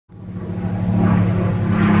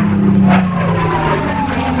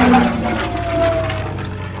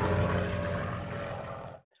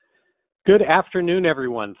Good afternoon,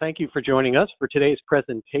 everyone. Thank you for joining us for today's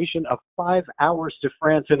presentation of 5 hours to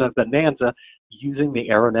France in a Bonanza using the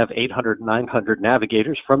AeroNav 800-900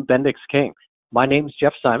 Navigators from BendixKing. My name is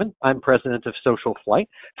Jeff Simon. I'm president of SocialFlight.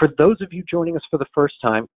 For those of you joining us for the first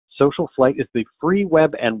time, SocialFlight is the free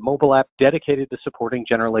web and mobile app dedicated to supporting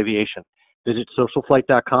general aviation. Visit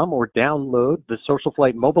SocialFlight.com or download the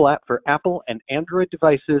SocialFlight mobile app for Apple and Android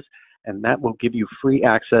devices, and that will give you free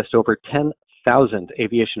access to over 10,000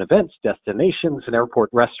 aviation events, destinations, and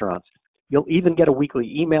airport restaurants. You'll even get a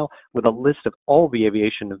weekly email with a list of all the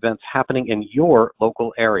aviation events happening in your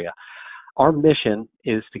local area. Our mission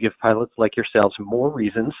is to give pilots like yourselves more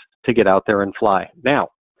reasons to get out there and fly. Now,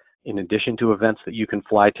 in addition to events that you can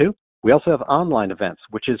fly to, we also have online events,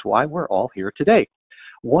 which is why we're all here today.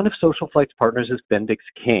 One of SocialFlight's partners is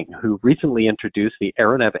BendixKing, who recently introduced the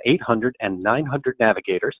AeroNav 800 and 900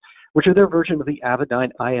 Navigators, which are their version of the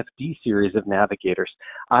Avidyne IFD series of Navigators.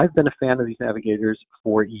 I've been a fan of these Navigators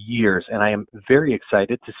for years, and I am very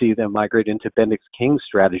excited to see them migrate into BendixKing's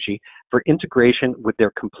strategy for integration with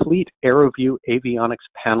their complete AeroView avionics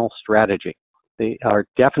panel strategy. They are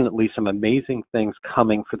definitely some amazing things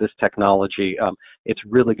coming for this technology. It's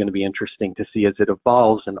really going to be interesting to see as it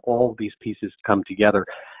evolves and all these pieces come together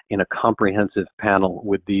in a comprehensive panel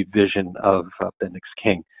with the vision of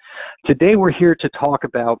BendixKing. Today we're here to talk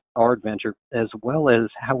about our adventure as well as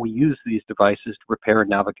how we use these devices to prepare and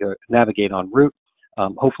navigate en route.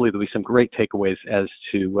 Hopefully there'll be some great takeaways as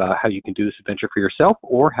to how you can do this adventure for yourself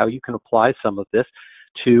or how you can apply some of this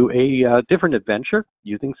to a different adventure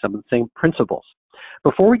using some of the same principles.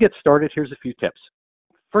 Before we get started, here's a few tips.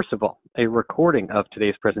 First of all, a recording of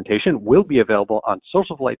today's presentation will be available on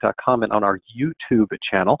SocialFlight.com and on our YouTube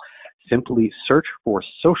channel. Simply search for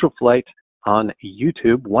SocialFlight on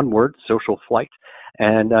YouTube, one word, SocialFlight,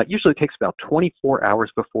 and usually takes about 24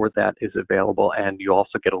 hours before that is available, and you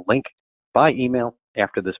also get a link by email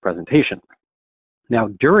after this presentation. Now,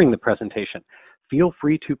 during the presentation, feel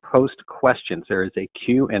free to post questions. There is a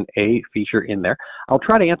Q&A feature in there. I'll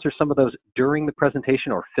try to answer some of those during the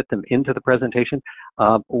presentation or fit them into the presentation,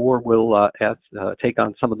 or we'll take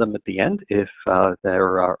on some of them at the end if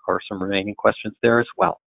there are some remaining questions there as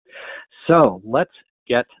well. So let's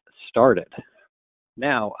get started.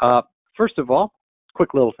 Now, first of all,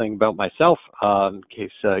 quick little thing about myself, in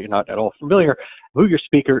case you're not at all familiar, who your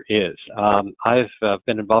speaker is. I've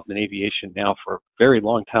been involved in aviation now for a very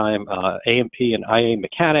long time, A&P and IA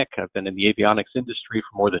mechanic. I've been in the avionics industry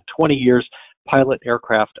for more than 20 years, pilot,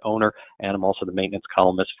 aircraft owner, and I'm also the maintenance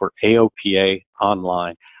columnist for AOPA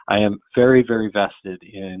Online. I am very, very vested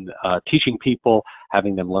in teaching people,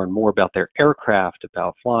 having them learn more about their aircraft,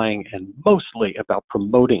 about flying, and mostly about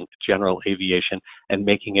promoting general aviation and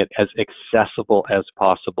making it as accessible as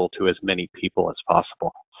possible to as many people as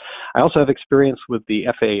possible. I also have experience with the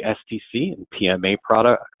FAA STC and PMA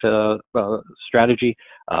product strategy.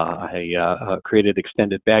 I created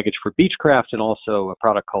extended baggage for Beechcraft and also a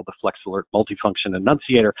product called the Flex Alert Multifunction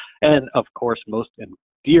Annunciator. And of course, most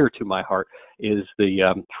dear to my heart is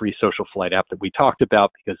the free SocialFlight app that we talked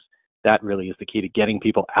about, because that really is the key to getting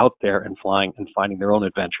people out there and flying and finding their own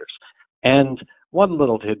adventures. And one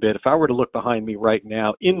little tidbit, if I were to look behind me right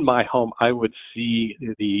now in my home, I would see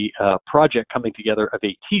the project coming together of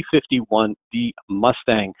a T-51D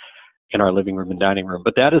Mustang in our living room and dining room.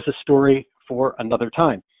 But that is a story for another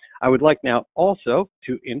time. I would like now also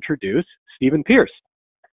to introduce Stephen Pierce.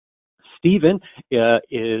 Stephen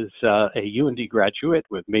is a UND graduate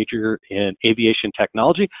with major in aviation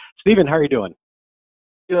technology. Stephen, how are you doing?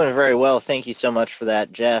 Doing very well. Thank you so much for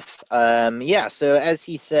that, Jeff. Yeah, so as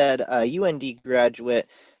he said, UND graduate,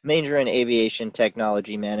 major in aviation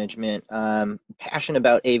technology management, passionate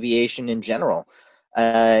about aviation in general.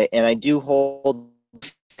 And I do hold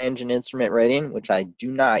engine instrument rating, which I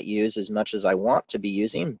do not use as much as I want to be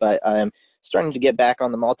using, but I'm starting to get back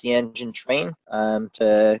on the multi-engine train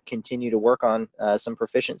to continue to work on some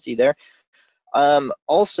proficiency there.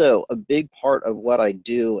 Also, a big part of what I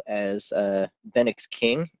do as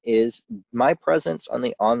BendixKing is my presence on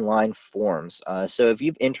the online forums. So if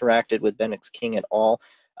you've interacted with BendixKing at all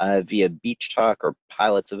via Beach Talk or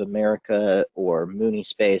Pilots of America or Mooney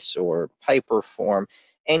Space or Piper Forum,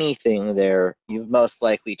 anything there, you've most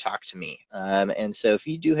likely talked to me. And so if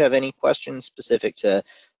you do have any questions specific to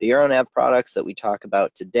the AeroNav products that we talk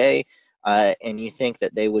about today, and you think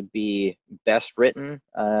that they would be best written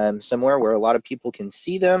somewhere where a lot of people can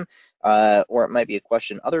see them, or it might be a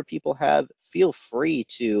question other people have, feel free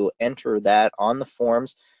to enter that on the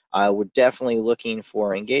forums. We're definitely looking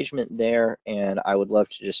for engagement there, and I would love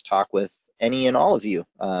to just talk with any and all of you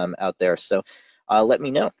out there. So let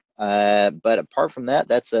me know. But apart from that,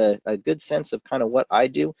 that's a good sense of kind of what I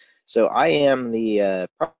do. So I am the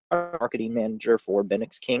product marketing manager for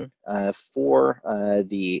BendixKing for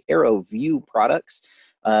the AeroView products,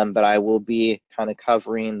 but I will be kind of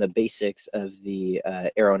covering the basics of the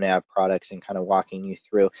AeroNav products and kind of walking you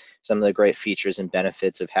through some of the great features and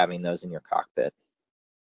benefits of having those in your cockpit.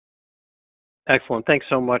 Excellent. Thanks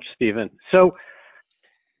so much, Stephen. So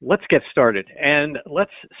let's get started, and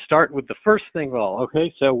let's start with the first thing of all.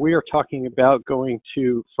 Okay, so we are talking about going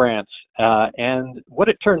to France, and what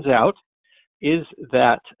it turns out is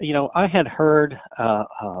that, you know, I had heard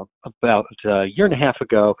about a year and a half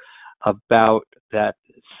ago about that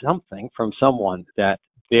something from someone that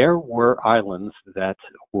there were islands that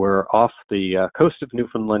were off the coast of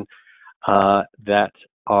Newfoundland that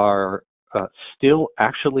are still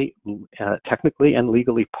actually technically and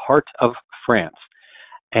legally part of France.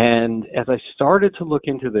 And as I started to look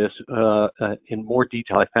into this in more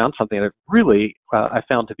detail, I found something that really I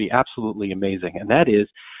found to be absolutely amazing, and that is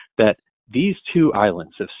that these two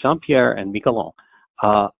islands of Saint-Pierre and Miquelon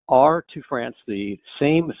are to France the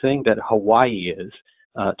same thing that Hawaii is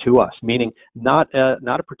to us, meaning not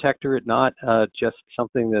a protectorate, not just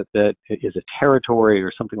something that is a territory or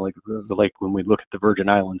something like when we look at the Virgin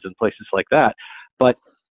Islands and places like that, but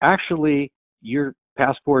actually your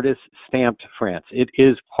passport is stamped France. It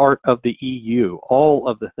is part of the EU, all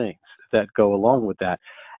of the things that go along with that.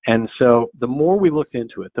 And so the more we looked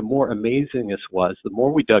into it, the more amazing this was, the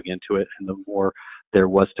more we dug into it, and the more there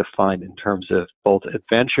was to find in terms of both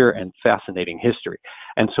adventure and fascinating history.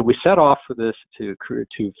 And so we set off for this to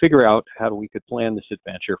figure out how we could plan this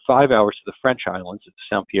adventure. 5 hours to the French islands of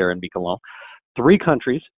Saint-Pierre and Miquelon, 3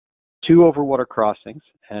 countries, 2 overwater crossings,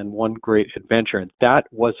 and 1 great adventure. And that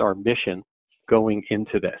was our mission going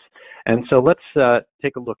into this. And so let's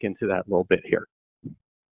take a look into that a little bit here.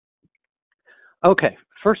 Okay,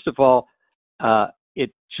 first of all,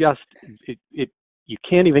 you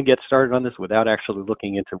can't even get started on this without actually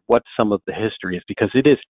looking into what some of the history is, because it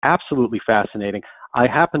is absolutely fascinating. I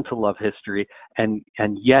happen to love history, and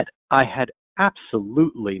yet I had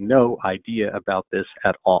absolutely no idea about this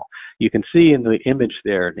at all. You can see in the image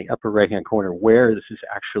there in the upper right-hand corner where this is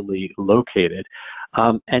actually located,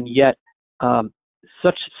 and yet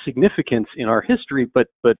such significance in our history, but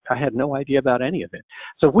I had no idea about any of it.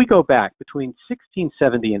 So if we go back between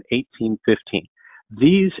 1670 and 1815,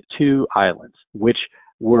 these 2 islands, which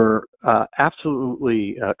were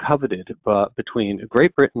absolutely coveted between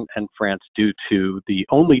Great Britain and France due to the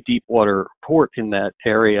only deep water port in that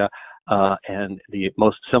area and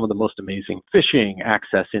some of the most amazing fishing,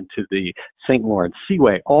 access into the St. Lawrence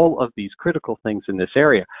Seaway, all of these critical things in this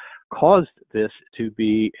area, caused this to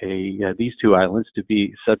be these 2 islands to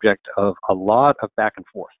be subject of a lot of back and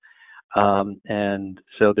forth. And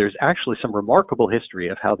so there's actually some remarkable history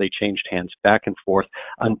of how they changed hands back and forth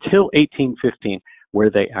until 1815, where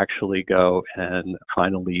they actually go and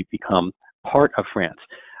finally become part of France.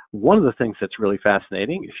 One of the things that's really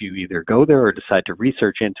fascinating, if you either go there or decide to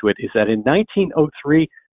research into it, is that in 1903,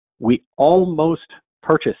 we almost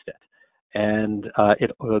purchased it. And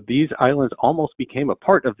these islands almost became a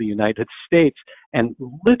part of the United States, and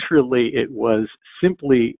literally it was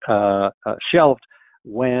simply shelved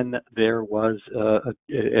when there was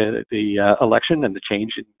the election and the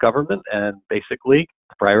change in government, and basically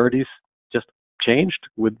the priorities just changed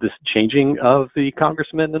with this changing of the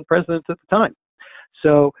congressmen and presidents at the time.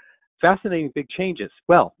 So fascinating big changes.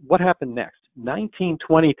 Well, what happened next?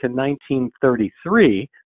 1920 to 1933,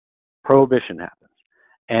 Prohibition happens.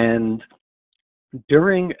 And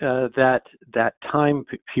during that time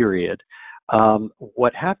period,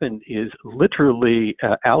 what happened is literally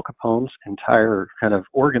Al Capone's entire kind of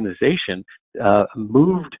organization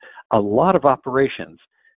moved a lot of operations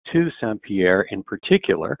to Saint-Pierre in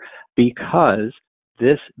particular, because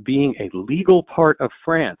this being a legal part of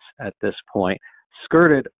France at this point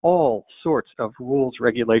skirted all sorts of rules,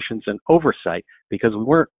 regulations, and oversight, because we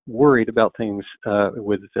weren't worried about things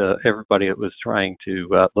with everybody that was trying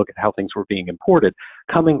to look at how things were being imported.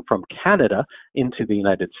 Coming from Canada into the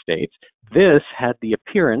United States, this had the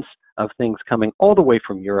appearance of things coming all the way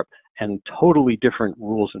from Europe, and totally different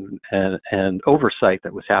rules and oversight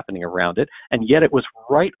that was happening around it, and yet it was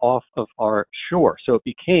right off of our shore. So it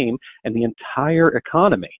became, and the entire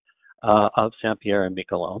economy of Saint-Pierre and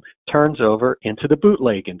Miquelon turns over into the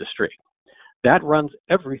bootleg industry. That runs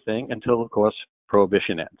everything until, of course,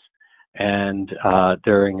 Prohibition ends. And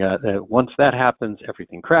once that happens,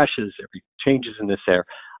 everything crashes, everything changes in this area,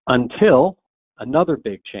 until another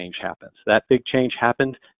big change happens. That big change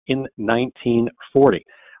happened in 1940.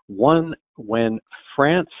 When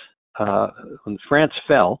France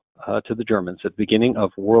fell to the Germans at the beginning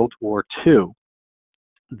of World War II,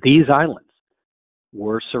 these islands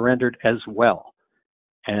were surrendered as well.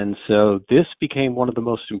 And so this became one of the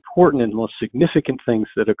most important and most significant things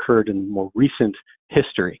that occurred in more recent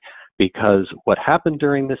history, because what happened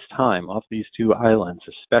during this time off these two islands,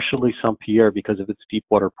 especially Saint-Pierre because of its deep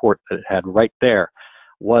water port that it had right there,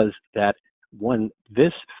 was that when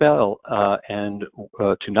this fell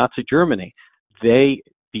to Nazi Germany, they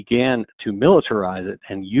began to militarize it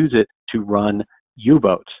and use it to run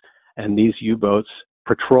U-boats. And these U-boats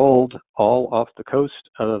patrolled all off the coast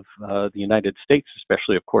of the United States,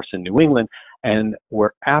 especially, of course, in New England, and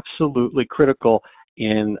were absolutely critical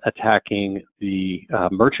in attacking the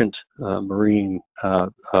merchant marine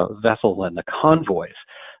vessels and the convoys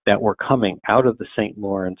that were coming out of the St.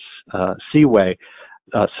 Lawrence Seaway,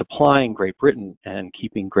 supplying Great Britain and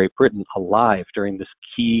keeping Great Britain alive during this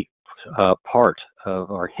key part of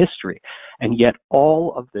our history. And yet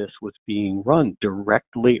all of this was being run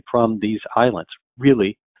directly from these islands.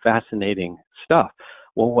 Really fascinating stuff.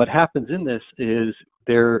 Well, what happens in this is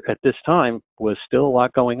there at this time was still a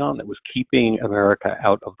lot going on that was keeping America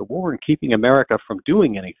out of the war and keeping America from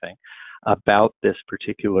doing anything about this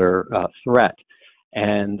particular threat.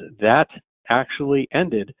 And that actually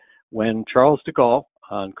ended when Charles de Gaulle,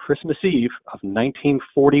 on Christmas Eve of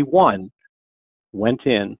 1941, went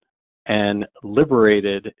in and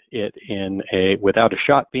liberated it without a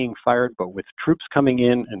shot being fired, but with troops coming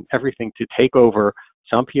in and everything to take over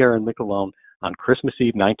Saint-Pierre and Miquelon on Christmas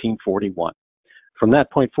Eve 1941. From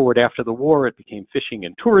that point forward, after the war, it became fishing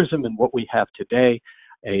and tourism, and what we have today,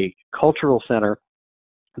 a cultural center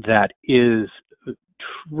that is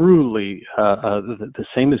truly the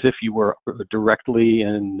same as if you were directly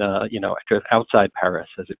in, outside Paris,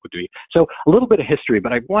 as it would be. So a little bit of history,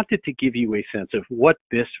 but I wanted to give you a sense of what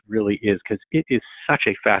this really is, because it is such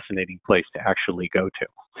a fascinating place to actually go to.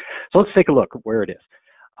 So let's take a look at where it is.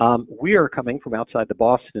 We are coming from outside the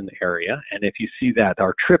Boston area, and if you see that,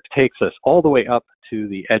 our trip takes us all the way up to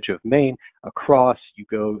the edge of Maine. Across, you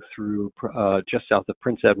go through just south of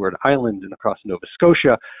Prince Edward Island and across Nova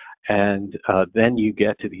Scotia, and then you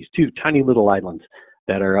get to these two tiny little islands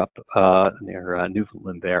that are up near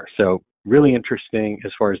Newfoundland there. So really interesting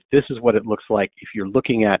as far as this is what it looks like if you're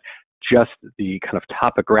looking at just the kind of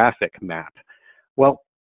topographic map. Well,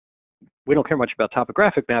 we don't care much about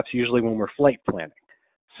topographic maps usually when we're flight planning.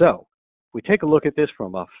 So if we take a look at this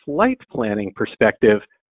from a flight planning perspective,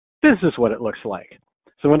 this is what it looks like.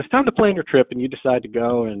 So when it's time to plan your trip and you decide to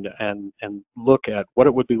go and look at what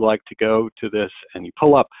it would be like to go to this, and you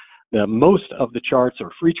pull up most of the charts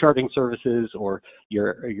or free charting services or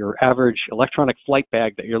your average electronic flight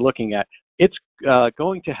bag that you're looking at, it's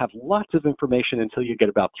going to have lots of information until you get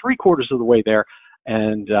about 3/4 of the way there,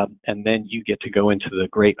 and then you get to go into the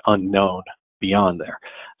great unknown beyond there.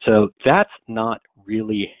 So that's not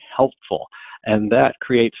really helpful, and that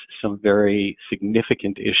creates some very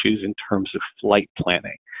significant issues in terms of flight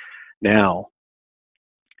planning. Now,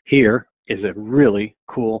 here is a really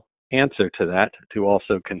cool answer to that to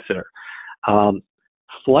also consider.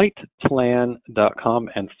 Flightplan.com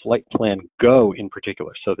and Flightplan Go in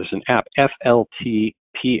particular. So there's an app,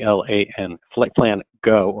 FLTPLAN, Flightplan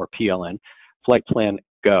Go or PLN, Flightplan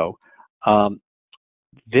Go.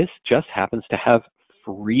 This just happens to have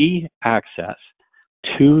free access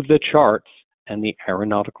to the charts and the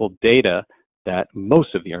aeronautical data, that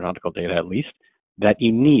most of the aeronautical data at least, that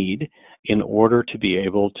you need in order to be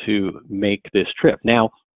able to make this trip. Now,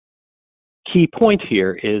 key point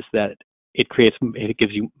here is that it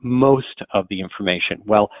gives you most of the information.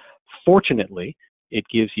 Well, fortunately, it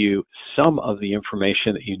gives you some of the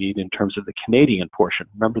information that you need in terms of the Canadian portion.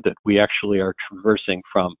 Remember that we actually are traversing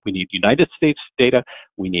we need United States data,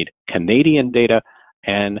 we need Canadian data,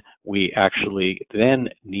 and we actually then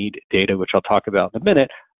need data, which I'll talk about in a minute,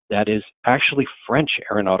 that is actually French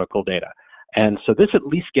aeronautical data. And so this at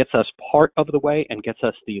least gets us part of the way and gets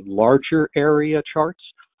us the larger area charts.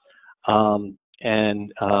 An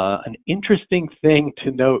interesting thing to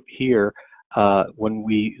note here, when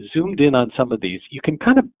we zoomed in on some of these, you can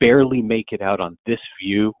kind of barely make it out on this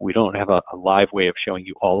view. We don't have a live way of showing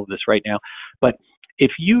you all of this right now, but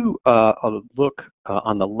if you look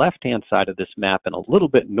on the left-hand side of this map and a little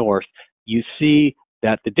bit north, you see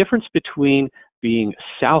that the difference between being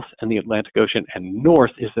south in the Atlantic Ocean and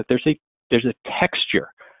north is that there's a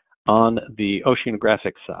texture on the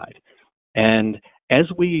oceanographic side. And as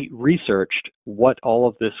we researched what all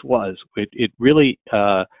of this was, it really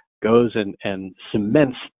goes and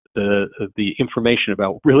cements the information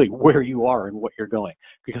about really where you are and what you're going.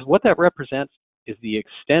 Because what that represents is the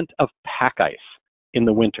extent of pack ice in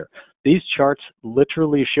the winter. These charts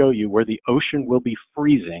literally show you where the ocean will be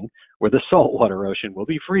freezing, where the saltwater ocean will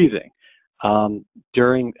be freezing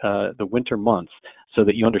during the winter months, so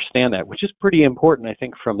that you understand that, which is pretty important, I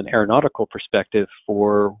think, from an aeronautical perspective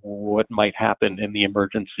for what might happen in the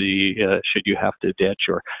emergency should you have to ditch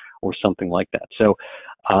or something like that. So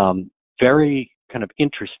very kind of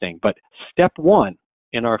interesting. But step one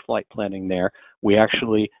in our flight planning there, we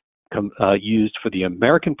actually used for the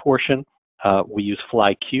American portion, we use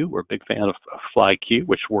FlyQ. We're a big fan of FlyQ,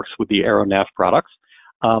 which works with the AeroNav products.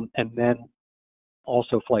 And then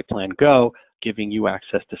also Flight Plan Go, giving you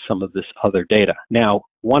access to some of this other data. Now,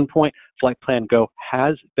 one point, Flight Plan Go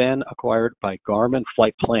has been acquired by Garmin.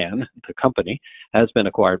 Flight Plan, the company, has been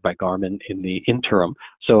acquired by Garmin in the interim.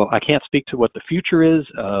 So I can't speak to what the future is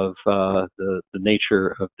of the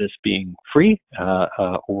nature of this being free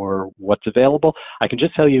or what's available. I can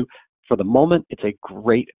just tell you, for the moment, it's a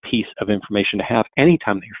great piece of information to have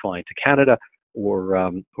anytime that you're flying to Canada or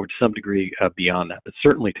to some degree beyond that, but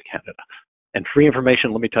certainly to Canada. And free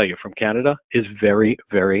information, let me tell you, from Canada is very,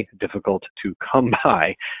 very difficult to come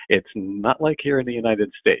by. It's not like here in the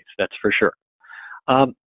United States, that's for sure.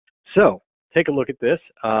 So take a look at this.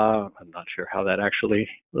 I'm not sure how that actually,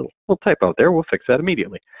 little typo there, we'll fix that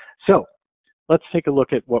immediately. So let's take a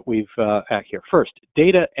look at what we've at here. First,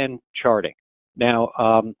 data and charting. Now,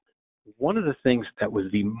 one of the things that was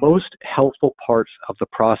the most helpful parts of the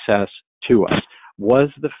process to us was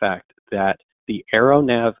the fact that the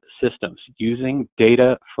AeroNav systems, using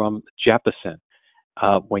data from Jeppesen,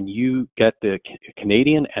 when you get the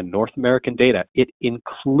Canadian and North American data, it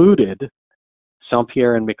included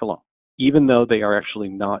Saint-Pierre and Miquelon, even though they are actually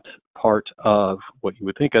not part of what you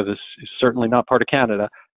would think of as certainly not part of Canada,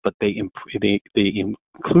 but they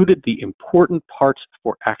included the important parts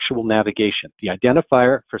for actual navigation. The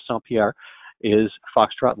identifier for Saint-Pierre is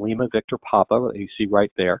Foxtrot Lima Victor Papa, that you see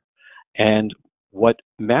right there. And what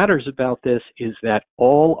matters about this is that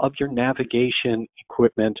all of your navigation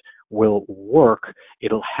equipment will work.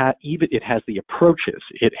 It has the approaches.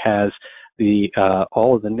 It has the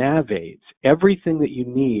all of the nav aids, everything that you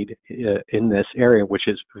need in this area, which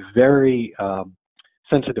is very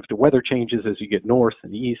sensitive to weather changes as you get north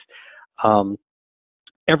and east.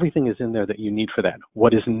 Everything is in there that you need for that.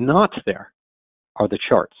 What is not there are the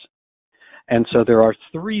charts. And so there are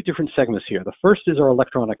three different segments here. The first is our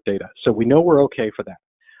electronic data. So we know we're okay for that.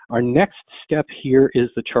 Our next step here is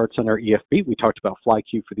the charts on our EFB. We talked about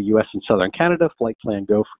FlyQ for the US and Southern Canada, Flight Plan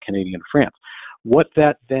Go for Canadian and France. What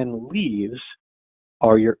that then leaves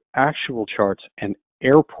are your actual charts and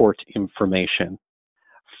airport information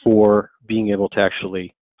for being able to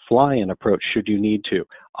actually fly and approach should you need to.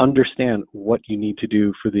 Understand what you need to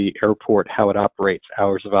do for the airport, how it operates,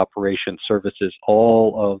 hours of operation, services,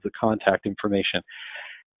 all of the contact information.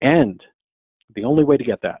 And the only way to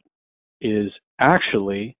get that is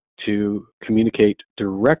actually to communicate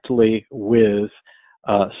directly with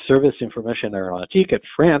Service Information Aéronautique at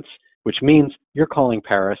France, which means you're calling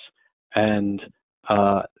Paris and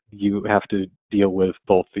you have to deal with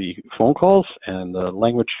both the phone calls and the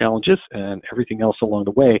language challenges and everything else along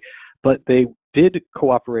the way. But they did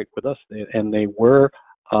cooperate with us, and they were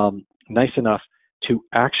nice enough to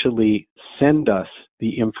actually send us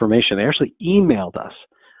the information. They actually emailed us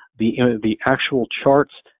the actual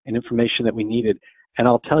charts and information that we needed. And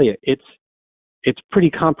I'll tell you, it's pretty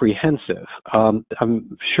comprehensive.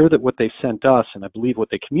 I'm sure that what they sent us, and I believe what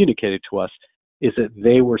they communicated to us, is that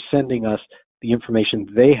they were sending us the information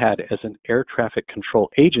they had as an air traffic control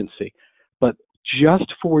agency. But just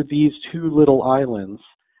for these two little islands,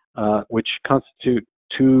 which constitute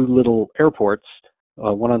two little airports,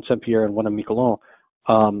 one on Saint-Pierre and one on Miquelon,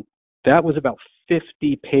 that was about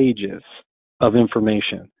 50 pages of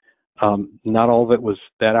information. Not all of it was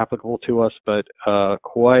that applicable to us, but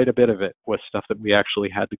quite a bit of it was stuff that we actually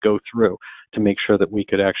had to go through to make sure that we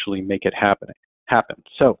could actually make it happen.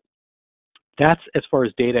 So that's as far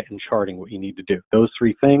as data and charting what you need to do. Those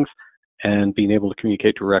three things and being able to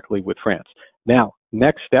communicate directly with France. Now,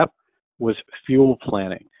 next step was fuel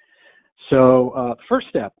planning. So first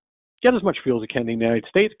step, get as much fuel as you can in the United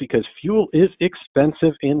States because fuel is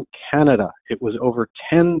expensive in Canada. It was over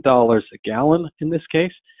 $10 a gallon in this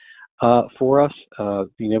case for us,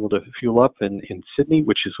 being able to fuel up in Sydney,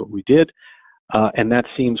 which is what we did. And that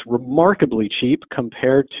seems remarkably cheap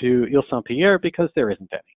compared to Ile Saint-Pierre because there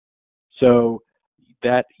isn't any. So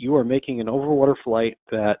that you are making an overwater flight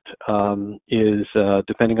that is,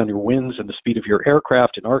 depending on your winds and the speed of your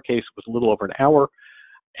aircraft, in our case, was a little over an hour.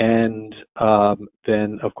 And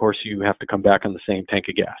then, of course, you have to come back on the same tank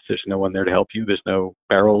of gas. There's no one there to help you. There's no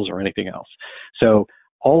barrels or anything else. So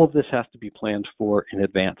all of this has to be planned for in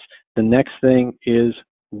advance. The next thing is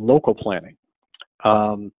local planning.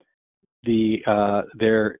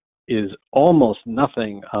 There is almost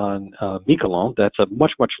nothing on Miquelon. That's a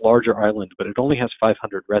much, much larger island, but it only has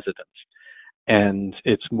 500 residents. And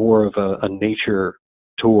it's more of a nature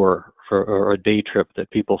tour or a day trip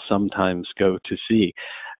that people sometimes go to see.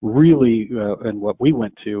 Really, and what we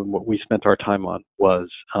went to and what we spent our time on was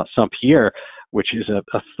Saint-Pierre, which is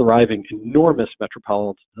a thriving, enormous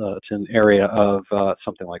metropolitan area of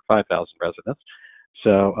something like 5,000 residents.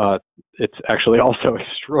 So it's actually also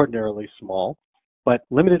extraordinarily small, but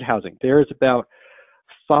limited housing. There's about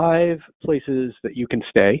 5 places that you can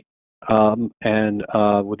stay. And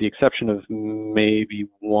with the exception of maybe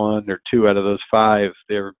 1 or 2 out of those 5,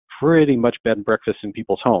 they're pretty much bed and breakfast in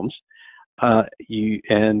people's homes.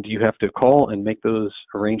 You have to call and make those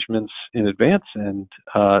arrangements in advance and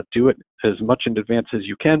do it as much in advance as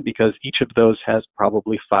you can, because each of those has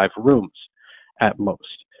probably 5 rooms at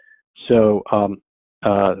most. So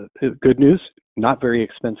good news, not very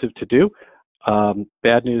expensive to do.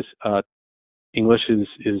 Bad news, English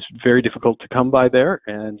is very difficult to come by there,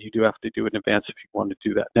 and you do have to do it in advance if you want to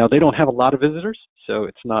do that. Now, they don't have a lot of visitors, so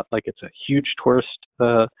it's not like it's a huge tourist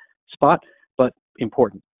spot, but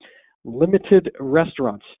important. Limited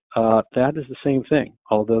restaurants, that is the same thing,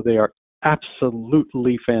 although they are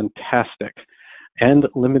absolutely fantastic, and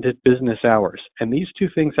limited business hours. And these 2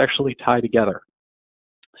 things actually tie together.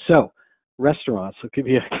 So, restaurants, I'll give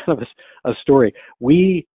you kind of a story.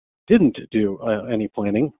 We didn't do any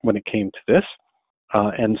planning when it came to this.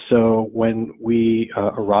 And so when we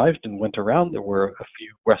arrived and went around, there were a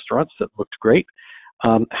few restaurants that looked great.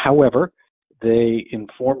 However, they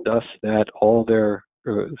informed us that all their,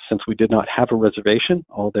 since we did not have a reservation,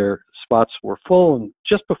 all their spots were full. And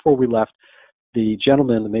just before we left, the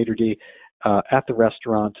gentleman, the maitre d' at the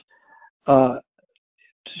restaurant,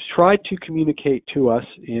 tried to communicate to us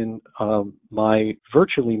in my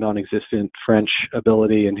virtually non-existent French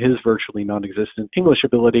ability and his virtually non-existent English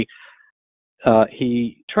ability.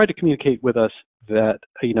 He tried to communicate with us that,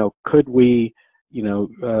 could we,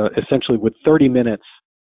 essentially would 30 minutes,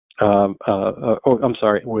 would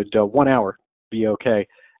 1 hour be okay?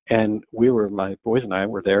 And my boys and I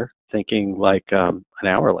were there thinking like an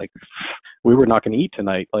hour, like we were not going to eat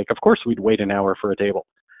tonight. Like, of course we'd wait an hour for a table.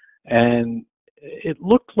 And it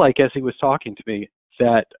looked like, as he was talking to me,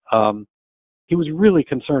 that he was really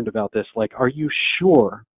concerned about this. Like, are you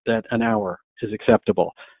sure that an hour is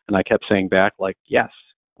acceptable? And I kept saying back, like, yes,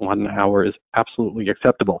 1 hour is absolutely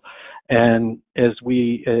acceptable. And as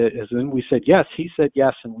then we said yes, he said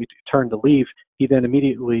yes, and we turned to leave. He then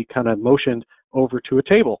immediately kind of motioned over to a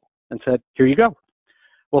table and said, here you go.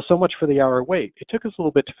 Well, so much for the hour wait. It took us a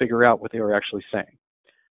little bit to figure out what they were actually saying.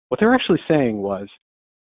 What they were actually saying was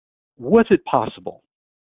it possible,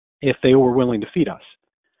 if they were willing to feed us,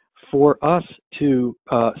 for us to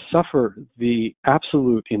suffer the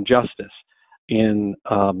absolute injustice in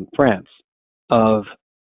France of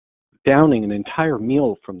downing an entire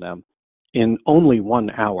meal from them in only 1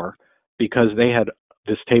 hour because they had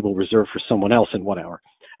this table reserved for someone else in 1 hour?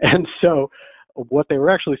 And so what they were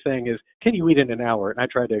actually saying is, can you eat in an hour? And I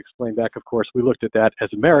tried to explain back, of course, we looked at that as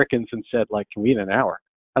Americans and said, like, can we eat in an hour?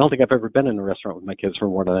 I don't think I've ever been in a restaurant with my kids for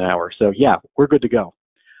more than an hour. So yeah, we're good to go.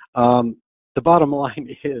 The bottom line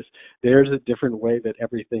is there's a different way that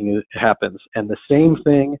everything happens. And the same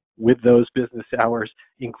thing with those business hours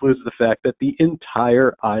includes the fact that the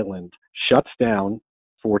entire island shuts down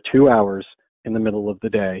for 2 hours in the middle of the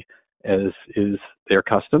day, as is their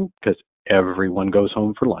custom, because everyone goes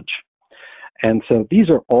home for lunch. And so these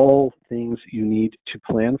are all things you need to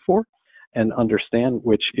plan for and understand,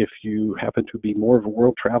 which if you happen to be more of a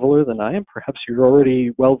world traveler than I am, perhaps you're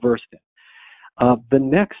already well versed in. The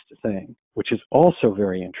next thing, which is also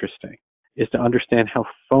very interesting, is to understand how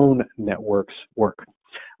phone networks work.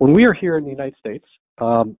 When we are here in the United States,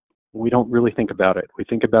 we don't really think about it. We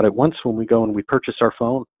think about it once when we go and we purchase our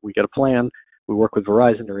phone, we get a plan, we work with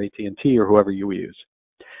Verizon or AT&T or whoever you use.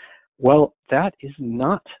 Well, that is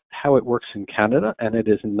not how it works in Canada, and it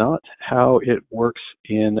is not how it works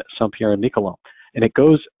in Saint-Pierre and Miquelon. And it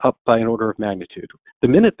goes up by an order of magnitude. The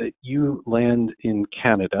minute that you land in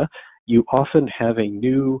Canada, you often have a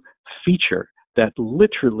new feature that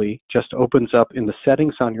literally just opens up in the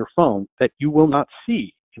settings on your phone that you will not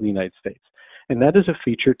see in the United States. And that is a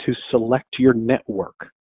feature to select your network.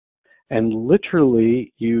 And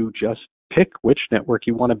literally, you just pick which network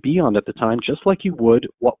you want to be on at the time, just like you would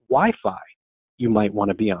what Wi-Fi you might want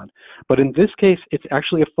to be on. But in this case, it's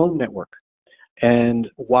actually a phone network. And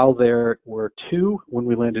while there were 2 when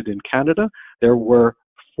we landed in Canada, there were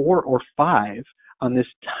 4 or 5 on this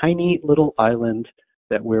tiny little island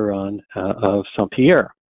that we're on of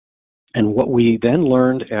Saint-Pierre. And what we then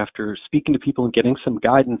learned after speaking to people and getting some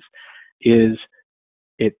guidance is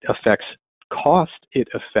It affects cost. It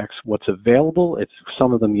affects what's available. It's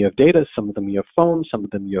some of them you have data, some of them you have phone, some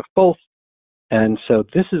of them you have both. And so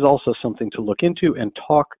this is also something to look into and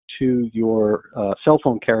talk to your cell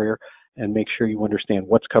phone carrier and make sure you understand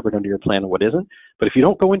what's covered under your plan and what isn't. But if you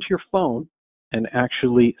don't go into your phone and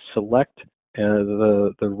actually select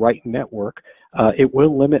the right network, it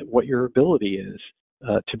will limit what your ability is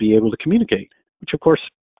to be able to communicate, which of course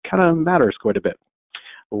kind of matters quite a bit.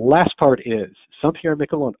 The last part is some Pierre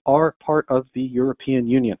Miquelon are part of the European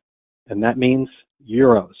Union, and that means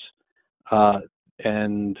euros.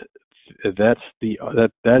 And that's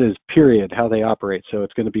that is period how they operate. So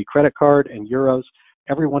it's going to be credit card and euros.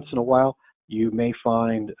 Every once in a while, you may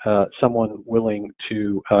find someone willing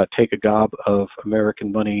to take a gob of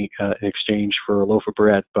American money in exchange for a loaf of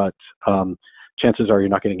bread, but chances are you're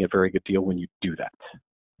not getting a very good deal when you do that.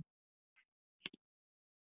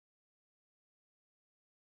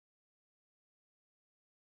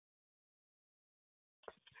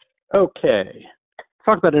 Okay,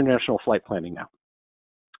 talk about international flight planning now.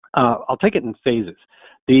 I'll take it in phases.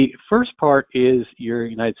 The first part is your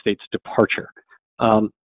United States departure.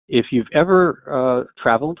 If you've ever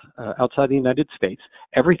traveled outside the United States,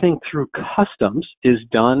 everything through customs is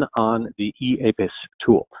done on the eAPIS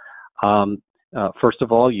tool. First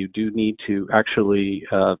of all, you do need to actually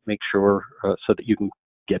make sure so that you can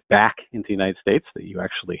get back into the United States that you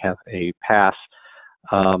actually have a pass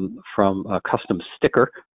from a customs sticker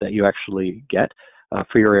that you actually get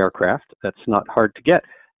for your aircraft. That's not hard to get,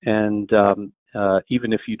 and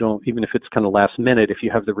even if it's kind of last minute, if you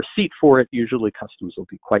have the receipt for it, usually customs will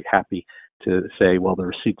be quite happy to say, well, the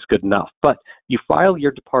receipt's good enough. But you file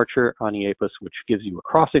your departure on eAPIS, which gives you a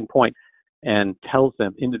crossing point and tells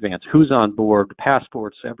them in advance who's on board,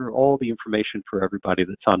 passports, all the information for everybody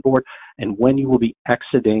that's on board, and when you will be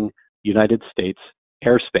exiting United States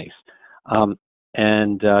airspace.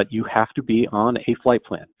 And you have to be on a flight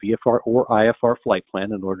plan, VFR or IFR flight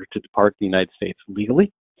plan, in order to depart the United States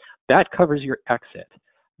legally. That covers your exit.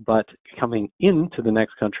 But coming into the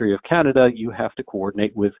next country of Canada, you have to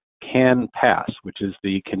coordinate with CAN-PASS, which is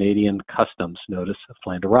the Canadian Customs Notice of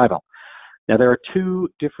Planned Arrival. Now, there are two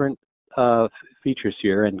different features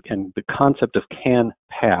here, and the concept of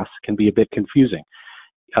CAN-PASS can be a bit confusing.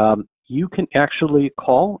 You can actually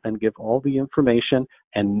call and give all the information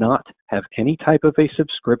and not have any type of a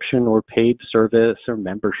subscription or paid service or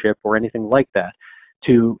membership or anything like that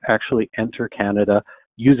to actually enter Canada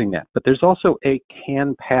using that. But there's also a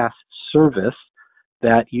CAN-PASS service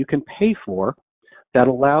that you can pay for that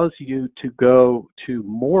allows you to go to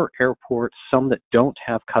more airports, some that don't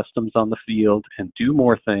have customs on the field, and do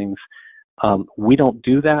more things. We don't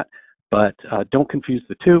do that, but don't confuse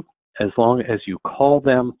the two. As long as you call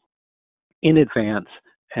them in advance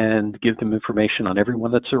and give them information on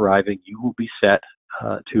everyone that's arriving, you will be set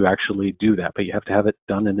to actually do that, but you have to have it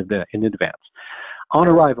done in advance. On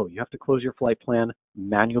arrival, you have to close your flight plan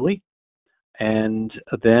manually, and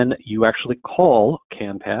then you actually call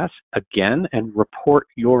CAN-PASS again and report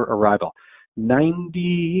your arrival.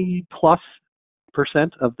 90+%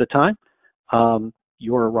 of the time,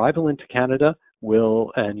 your arrival into Canada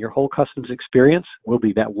and your whole customs experience will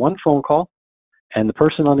be that one phone call, and the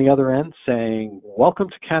person on the other end saying, welcome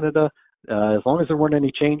to Canada, as long as there weren't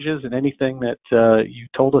any changes in anything that you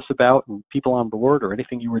told us about and people on board or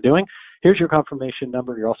anything you were doing, here's your confirmation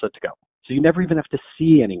number, you're all set to go. So you never even have to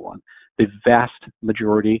see anyone the vast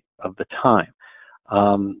majority of the time.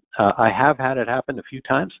 I have had it happen a few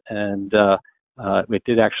times, and it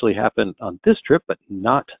did actually happen on this trip, but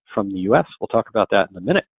not from the US. We'll talk about that in a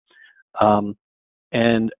minute.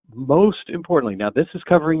 And most importantly, now this is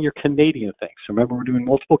covering your Canadian things. Remember, we're doing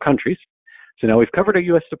multiple countries. So now we've covered our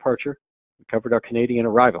US departure, we covered our Canadian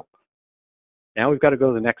arrival. Now we've got to go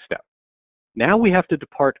to the next step. Now we have to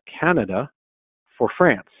depart Canada for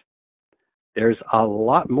France. There's a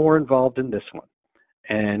lot more involved in this one.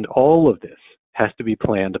 And all of this has to be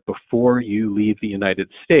planned before you leave the United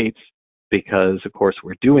States because, of course,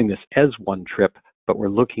 we're doing this as one trip, but we're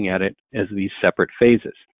looking at it as these separate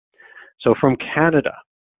phases. So from Canada,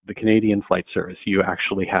 the Canadian Flight Service, you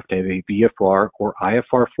actually have to have a VFR or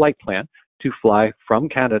IFR flight plan to fly from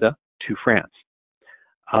Canada to France.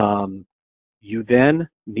 You then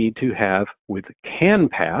need to have, with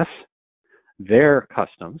CAN-PASS, their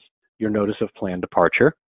customs, your notice of planned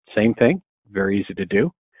departure. Same thing, very easy to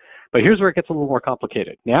do. But here's where it gets a little more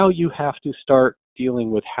complicated. Now you have to start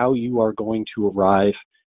dealing with how you are going to arrive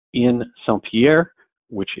in Saint-Pierre,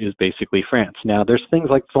 which is basically France. Now, there's things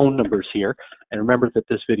like phone numbers here, and remember that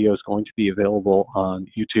this video is going to be available on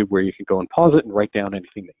YouTube where you can go and pause it and write down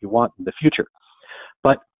anything that you want in the future.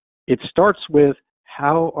 But it starts with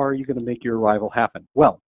how are you going to make your arrival happen?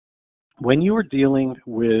 Well, when you are dealing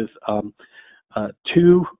with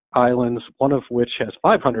two islands, one of which has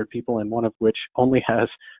 500 people and one of which only has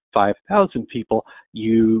 5,000 people,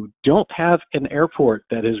 you don't have an airport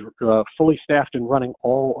that is fully staffed and running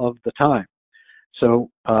all of the time. So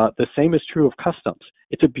the same is true of customs.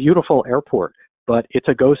 It's a beautiful airport, but it's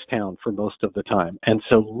a ghost town for most of the time. And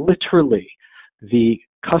so literally the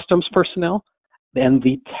customs personnel and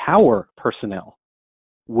the tower personnel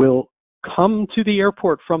will come to the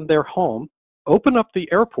airport from their home, open up the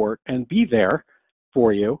airport, and be there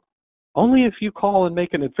for you, only if you call and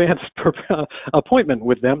make an advanced appointment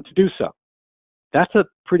with them to do so. That's a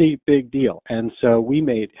pretty big deal. And so we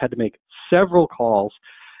had to make several calls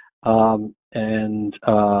and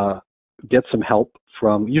get some help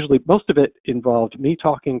from, usually most of it involved me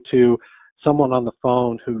talking to someone on the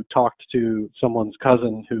phone who talked to someone's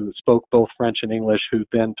cousin who spoke both French and English, who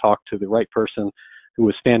then talked to the right person who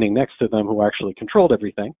was standing next to them who actually controlled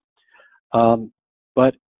everything.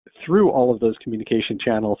 But through all of those communication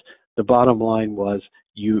channels, the bottom line was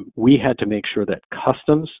we had to make sure that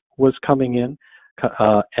customs was coming in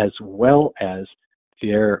as well as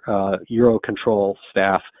their Eurocontrol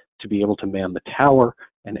staff to be able to man the tower,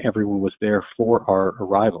 and everyone was there for our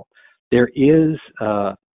arrival. There is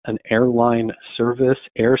an airline service,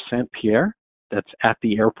 Air Saint-Pierre, that's at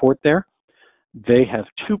the airport there. They have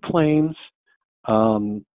two planes.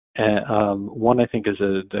 One I think is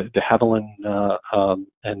de Havilland,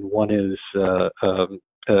 and one is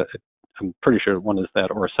I'm pretty sure one is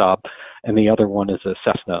that or Saab, and the other one is a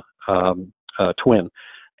Cessna twin.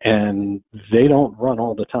 And they don't run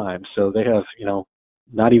all the time, so they have, I'm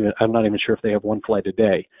not even sure if they have one flight a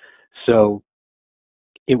day. So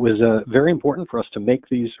it was very important for us to make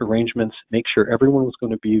these arrangements, make sure everyone was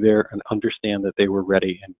going to be there and understand that they were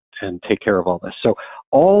ready and take care of all this. So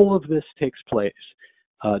all of this takes place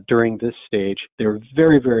during this stage. They're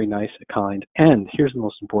very, very nice, kind, and here's the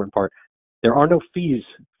most important part. There are no fees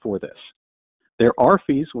for this. There are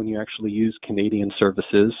fees when you actually use Canadian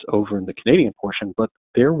services over in the Canadian portion, but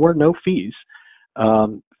there were no fees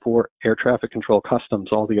for air traffic control, customs,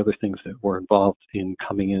 all the other things that were involved in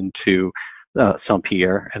coming into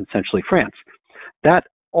Saint-Pierre and essentially France.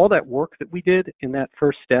 All that work that we did in that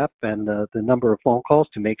first step and the number of phone calls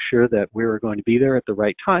to make sure that we were going to be there at the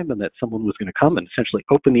right time and that someone was going to come and essentially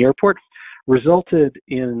open the airport resulted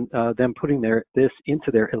in them putting this into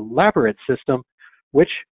their elaborate system, which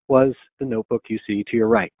was the notebook you see to your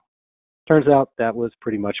right. Turns out that was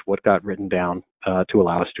pretty much what got written down to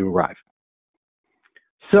allow us to arrive.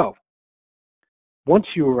 So, once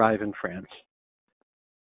you arrive in France,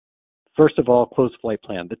 first of all, close flight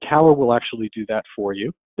plan. The tower will actually do that for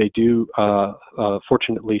you. They do,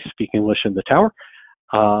 fortunately, speak English in the tower,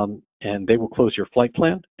 and they will close your flight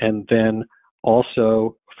plan. And then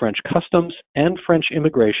also French customs and French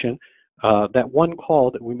immigration. That one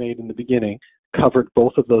call that we made in the beginning covered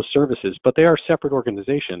both of those services, but they are separate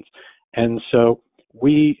organizations. And so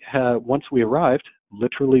we, once we arrived,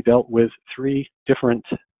 literally dealt with 3 different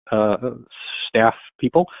staff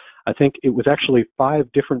people. I think it was actually 5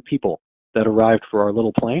 different people that arrived for our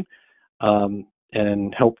little plane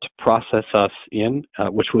and helped process us in,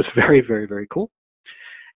 which was very, very, very cool.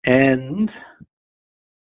 And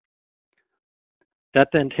that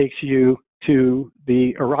then takes you to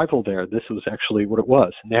the arrival there. This was actually what it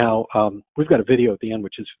was. Now, we've got a video at the end,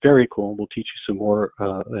 which is very cool, and we'll teach you some more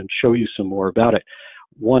and show you some more about it.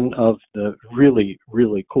 One of the really,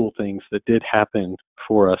 really cool things that did happen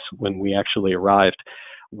for us when we actually arrived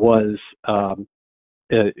was at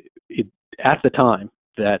the time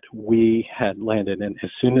that we had landed, and as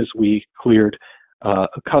soon as we cleared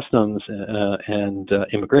customs and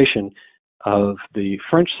immigration of the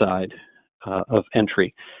French side of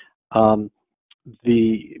entry,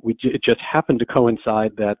 it just happened to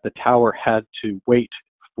coincide that the tower had to wait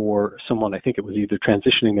for someone. I think it was either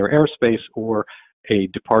transitioning their airspace or a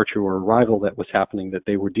departure or arrival that was happening that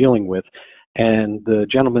they were dealing with, and the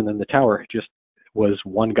gentleman in the tower just was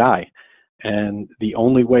one guy, and the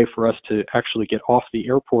only way for us to actually get off the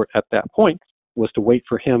airport at that point was to wait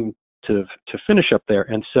for him to finish up there.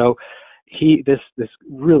 And so this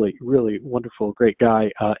really, really wonderful, great guy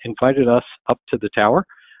invited us up to the tower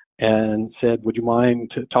and said, would you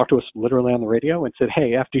mind to talk to us literally on the radio, and said,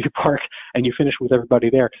 hey, after you park and you finish with everybody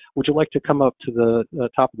there, would you like to come up to the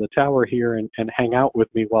top of the tower here and hang out with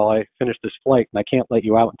me while I finish this flight, and I can't let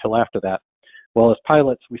you out until after that. Well, as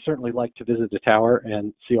pilots, we certainly like to visit the tower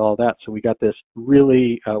and see all that, so we got this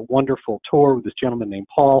really wonderful tour with this gentleman named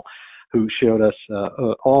Paul, who showed us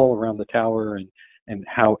all around the tower and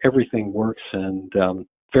how everything works, and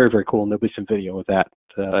very, very cool. And there'll be some video of that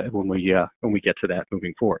when we get to that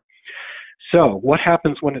moving forward. So what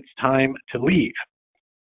happens when it's time to leave?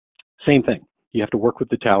 Same thing. You have to work with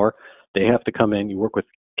the tower. They have to come in. You work with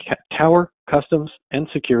tower, customs, and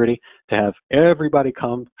security to have everybody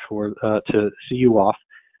come to see you off.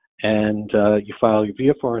 And you file your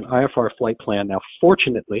VFR and IFR flight plan. Now,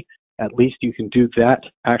 fortunately, at least you can do that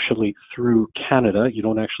actually through Canada. You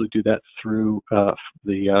don't actually do that through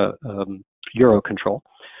the Eurocontrol.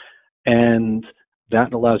 And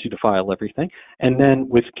that allows you to file everything. And then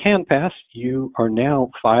with CanPass, you are now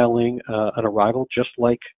filing an arrival just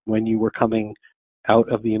like when you were coming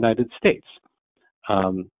out of the United States.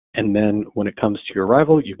 And then when it comes to your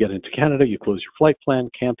arrival, you get into Canada, you close your flight plan,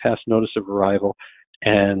 CanPass notice of arrival,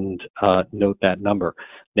 and note that number.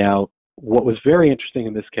 Now, what was very interesting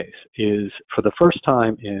in this case is for the first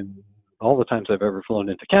time in all the times I've ever flown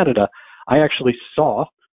into Canada, I actually saw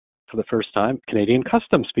for the first time Canadian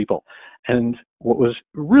customs people. And what was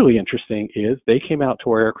really interesting is they came out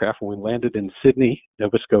to our aircraft when we landed in Sydney,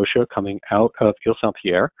 Nova Scotia, coming out of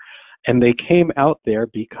Ile-Saint-Pierre. And they came out there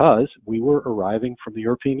because we were arriving from the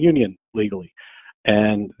European Union legally.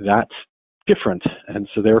 And that's different. And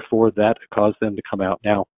so therefore that caused them to come out.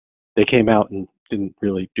 Now, they came out and didn't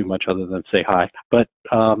really do much other than say hi. But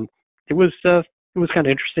it was kind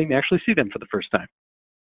of interesting to actually see them for the first time.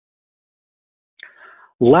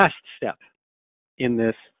 Last step in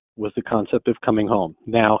this was the concept of coming home.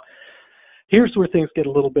 Now, here's where things get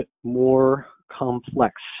a little bit more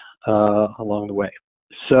complex along the way.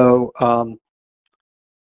 So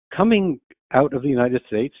coming out of the United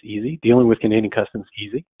States, easy. Dealing with Canadian customs,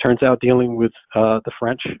 easy. Turns out dealing with the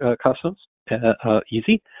French customs,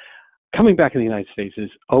 easy. Coming back in the United States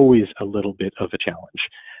is always a little bit of a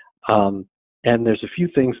challenge. And there's a few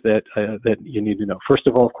things that you need to know. First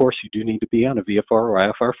of all, of course, you do need to be on a VFR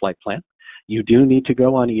or IFR flight plan. You do need to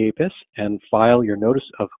go on EAPIS and file your notice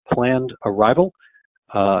of planned arrival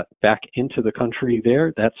back into the country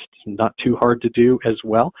there. That's not too hard to do as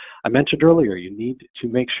well. I mentioned earlier, you need to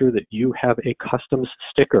make sure that you have a customs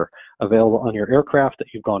sticker available on your aircraft, that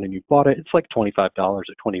you've gone and you bought it. It's like $25 or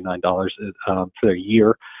 $29 for a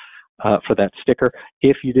year. For that sticker.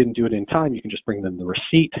 If you didn't do it in time, you can just bring them the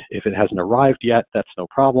receipt. If it hasn't arrived yet, that's no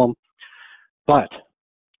problem. But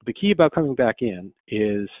the key about coming back in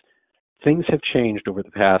is things have changed over the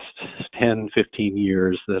past 10, 15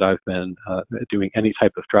 years that I've been doing any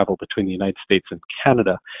type of travel between the United States and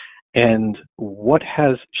Canada. And what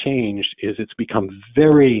has changed is it's become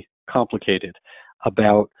very complicated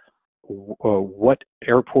about what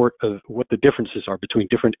the differences are between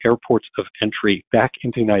different airports of entry back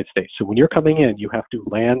into the United States. So when you're coming in, you have to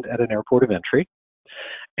land at an airport of entry.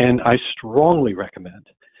 And I strongly recommend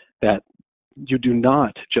that you do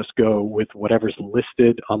not just go with whatever's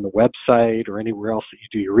listed on the website or anywhere else that you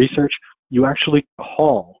do your research. You actually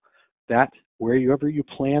call that wherever you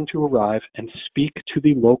plan to arrive and speak to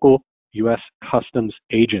the local U.S. Customs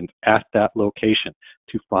agent at that location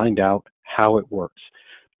to find out how it works.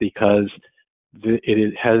 Because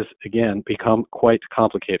it has, again, become quite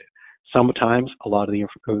complicated. Sometimes a lot of the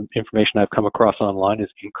information I've come across online is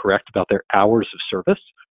incorrect about their hours of service.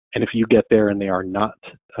 And if you get there and they are not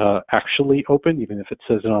actually open, even if it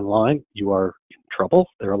says it online, you are in trouble.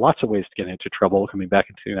 There are lots of ways to get into trouble coming back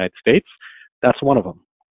into the United States. That's one of them.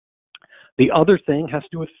 The other thing has to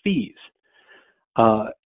do with fees.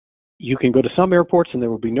 You can go to some airports and there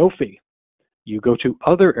will be no fee. You go to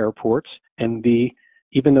other airports and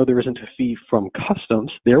even though there isn't a fee from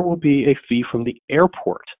customs, there will be a fee from the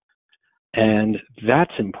airport. And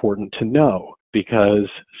that's important to know because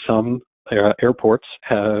some airports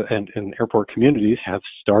and airport communities have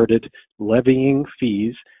started levying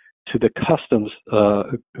fees to the customs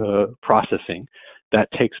processing that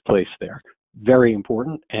takes place there. Very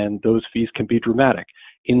important, and those fees can be dramatic.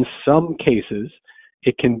 In some cases,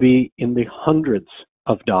 it can be in the hundreds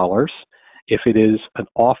of dollars if it is an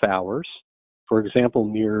off hours. For example,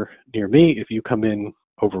 near me, if you come in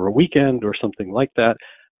over a weekend or something like that,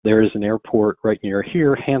 there is an airport right near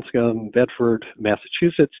here, Hanscom, Bedford,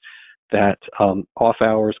 Massachusetts, that off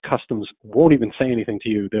hours customs won't even say anything to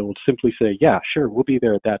you. They will simply say, yeah, sure, we'll be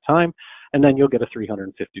there at that time, and then you'll get a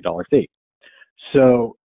 $350 fee.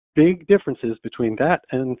 So big differences between that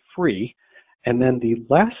and free. And then the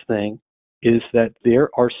last thing is that there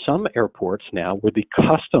are some airports now where the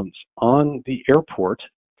customs on the airport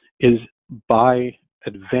is by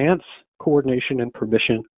advance coordination and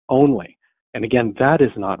permission only. And again, that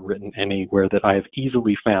is not written anywhere that I have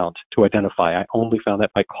easily found to identify. I only found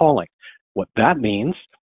that by calling. What that means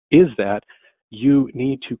is that you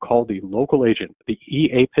need to call the local agent, the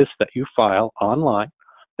EAPIS that you file online,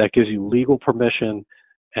 that gives you legal permission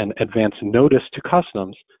and advance notice to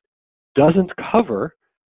customs doesn't cover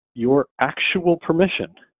your actual permission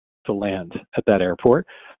to land at that airport.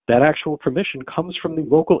 That actual permission comes from the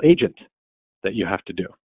local agent that you have to do.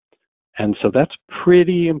 And so that's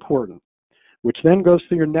pretty important, which then goes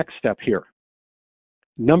to your next step here.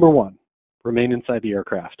 Number one, remain inside the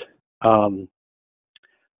aircraft.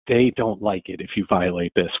 They don't like it if you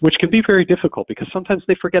violate this, which can be very difficult because sometimes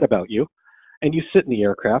they forget about you and you sit in the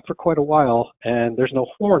aircraft for quite a while and there's no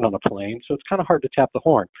horn on a plane, so it's kind of hard to tap the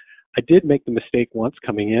horn. I did make the mistake once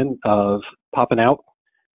coming in of popping out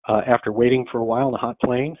after waiting for a while in a hot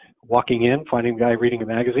plane, walking in, finding a guy reading a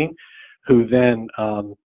magazine who then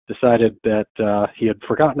decided that he had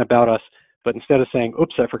forgotten about us, but instead of saying,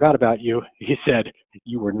 oops, I forgot about you, he said,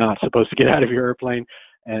 you were not supposed to get out of your airplane,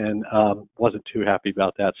 and wasn't too happy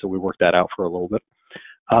about that, so we worked that out for a little bit.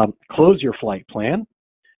 Close your flight plan,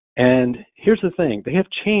 and here's the thing, they have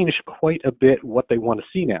changed quite a bit what they want to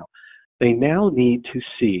see now. They now need to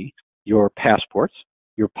see your passports,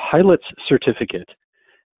 your pilot's certificate,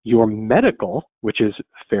 your medical, which is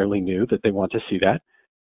fairly new that they want to see that,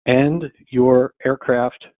 and your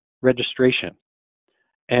aircraft registration.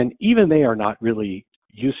 And even they are not really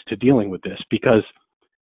used to dealing with this because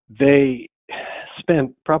they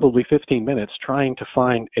spent probably 15 minutes trying to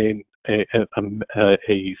find I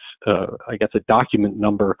guess a document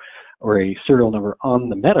number or a serial number on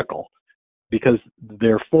the medical, because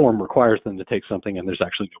their form requires them to take something and there's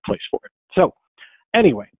actually no place for it. So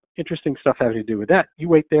anyway, interesting stuff having to do with that. You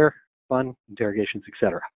wait there, fun, interrogations,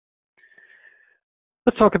 etc.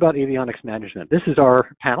 Let's talk about avionics management. This is our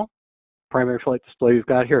panel. Primary flight display we've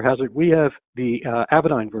got here has it. We have the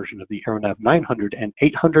Avidyne version of the AeroNav 900 and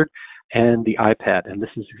 800 and the iPad, and this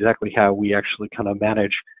is exactly how we actually kind of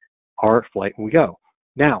manage our flight when we go.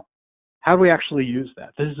 Now, how do we actually use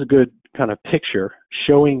that? This is a good kind of picture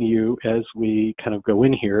showing you as we kind of go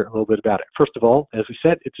in here a little bit about it. First of all, as we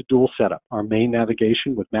said, it's a dual setup. Our main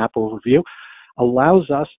navigation with map overview allows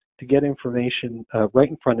us to get information right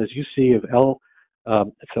in front, as you see, of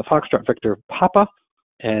it's a Foxtrot Victor Papa,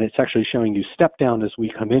 and it's actually showing you step down as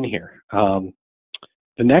we come in here.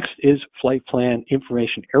 The next is flight plan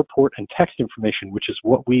information, airport and text information, which is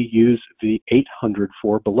what we use the 800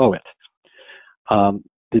 for below it.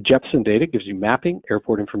 The Jeppesen data gives you mapping,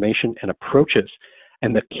 airport information, and approaches.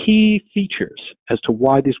 And the key features as to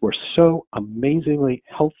why these were so amazingly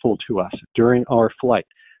helpful to us during our flight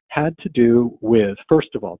had to do with, first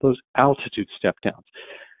of all, those altitude step downs.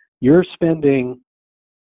 You're spending,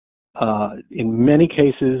 in many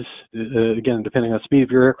cases, again, depending on the speed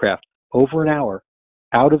of your aircraft, over an hour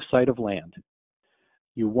out of sight of land.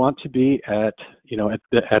 You want to be at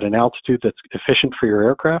an altitude that's efficient for your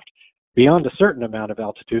aircraft. Beyond a certain amount of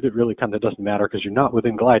altitude, it really kind of doesn't matter because you're not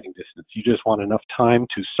within gliding distance. You just want enough time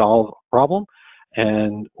to solve a problem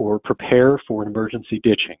or prepare for an emergency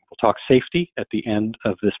ditching. We'll talk safety at the end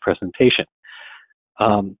of this presentation.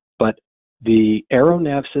 But the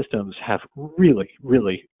AeroNav systems have really,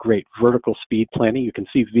 really great vertical speed planning. You can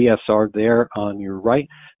see VSR there on your right,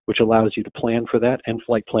 which allows you to plan for that, and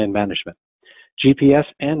flight plan management. GPS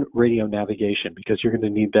and radio navigation, because you're going to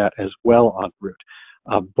need that as well en route.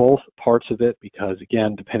 Both parts of it, because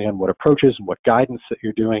again, depending on what approaches and what guidance that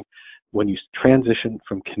you're doing, when you transition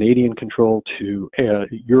from Canadian control to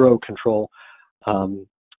Euro control,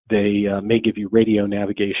 they may give you radio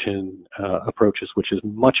navigation approaches, which is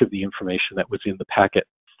much of the information that was in the packet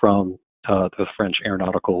from the French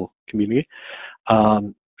aeronautical community.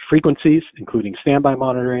 Frequencies, including standby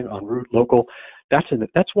monitoring, en route, local, that's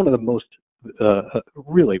one of the most,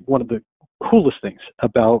 really one of the coolest things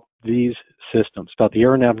about these systems, about the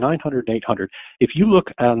AeroNav 900 and 800. If you look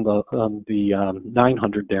on the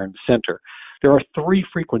 900 there in the center, there are 3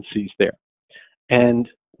 frequencies there. And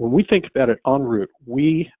when we think about it en route,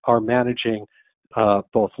 we are managing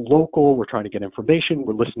both local, we're trying to get information,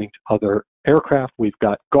 we're listening to other aircraft, we've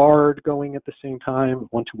got guard going at the same time,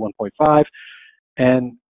 1 to 1.5.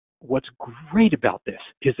 And what's great about this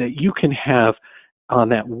is that you can have on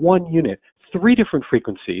that one unit 3 different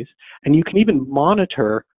frequencies, and you can even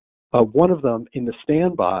monitor one of them in the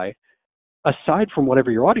standby aside from whatever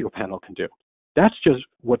your audio panel can do. That's just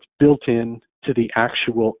what's built in to the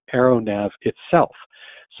actual AeroNav itself.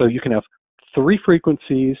 So you can have 3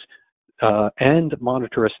 frequencies and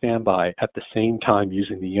monitor a standby at the same time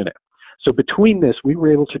using the unit. So between this, we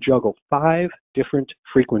were able to juggle 5 different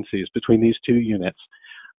frequencies between these 2 units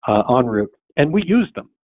en route, and we used them.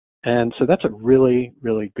 And so that's a really,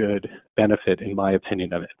 really good benefit, in my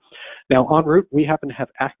opinion, of it. Now, en route, we happen to have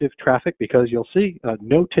active traffic because you'll see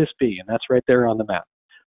no TIS-B, and that's right there on the map.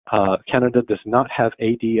 Canada does not have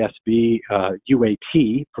ADS-B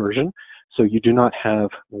UAT version, so you do not have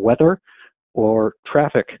weather or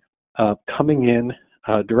traffic coming in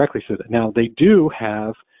directly through that. Now, they do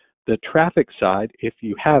have the traffic side if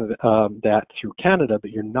you have that through Canada,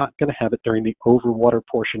 but you're not going to have it during the overwater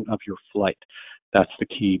portion of your flight. That's the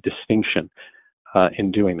key distinction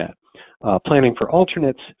in doing that. Planning for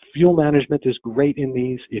alternates, fuel management is great in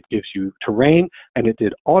these. It gives you terrain, and it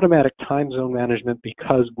did automatic time zone management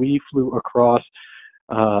because we flew across,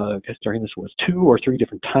 I guess during this was 2 or 3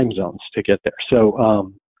 different time zones to get there.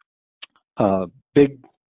 So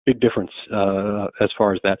big difference as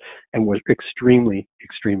far as that, and was extremely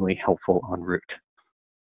helpful en route.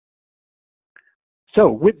 So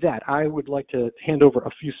with that, I would like to hand over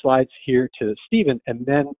a few slides here to Stephen, and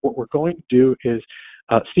then what we're going to do is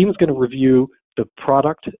Stephen's going to review the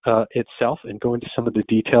product itself and go into some of the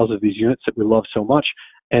details of these units that we love so much,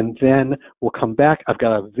 and then we'll come back. I've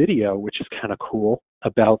got a video which is kind of cool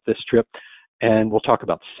about this trip, and we'll talk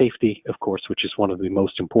about safety, of course, which is one of the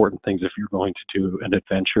most important things if you're going to do an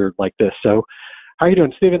adventure like this. So how are you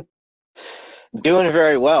doing, Stephen? Doing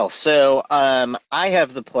very well. So I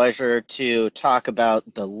have the pleasure to talk about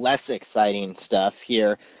the less exciting stuff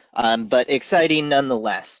here, but exciting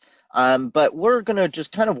nonetheless. But we're going to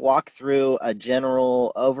just kind of walk through a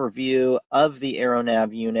general overview of the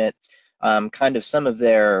AeroNav units, kind of some of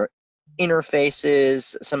their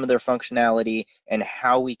interfaces, some of their functionality, and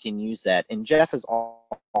how we can use that. And Jeff has all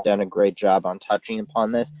done a great job on touching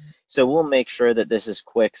upon this. So we'll make sure that this is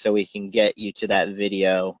quick so we can get you to that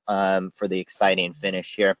video for the exciting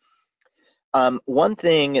finish here. One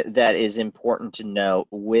thing that is important to note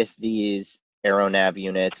with these AeroNav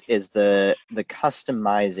units is the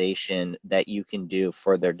customization that you can do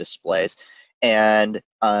for their displays. And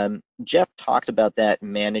Jeff talked about that,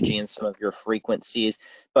 managing some of your frequencies,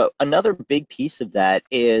 but another big piece of that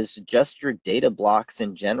is just your data blocks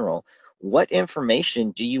in general. What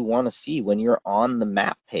information do you want to see when you're on the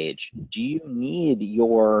map page? Do you need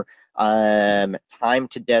your time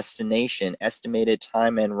to destination, estimated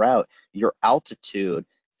time and route, your altitude,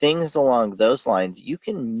 things along those lines? You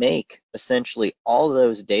can make essentially all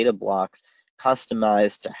those data blocks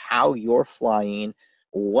customized to how you're flying,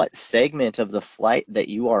 what segment of the flight that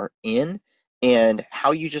you are in, and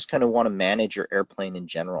how you just kind of want to manage your airplane in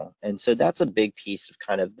general. And so that's a big piece of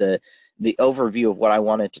kind of the overview of what I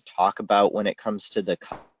wanted to talk about when it comes to the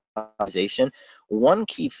customization. One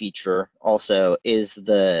key feature also is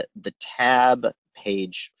the tab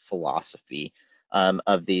page philosophy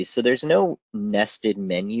of these. So there's no nested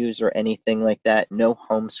menus or anything like that, no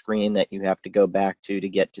home screen that you have to go back to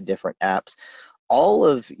get to different apps. All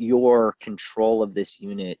of your control of this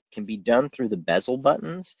unit can be done through the bezel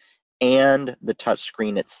buttons and the touch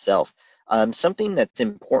screen itself. Something that's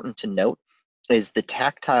important to note is the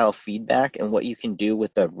tactile feedback and what you can do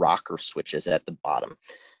with the rocker switches at the bottom.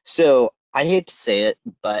 So I hate to say it,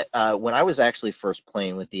 but when I was actually first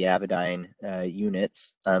playing with the Avidyne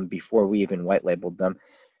units before we even white labeled them,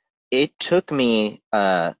 it took me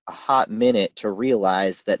a hot minute to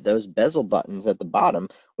realize that those bezel buttons at the bottom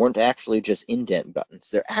weren't actually just indent buttons.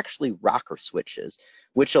 They're actually rocker switches,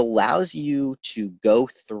 which allows you to go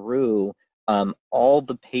through all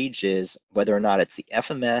the pages, whether or not it's the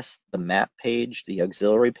FMS, the map page, the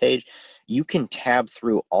auxiliary page. You can tab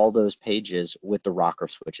through all those pages with the rocker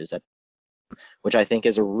switches, which I think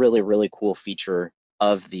is a really cool feature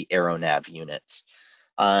of the AeroNav units.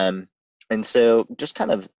 And so just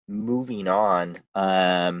kind of moving on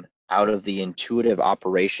out of the intuitive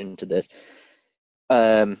operation to this,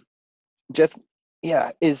 Jeff,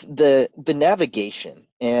 yeah, is the navigation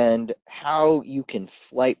and how you can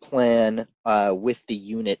flight plan with the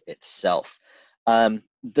unit itself.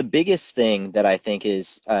 The biggest thing that I think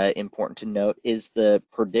is important to note is the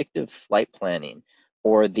predictive flight planning,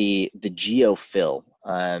 or the geofill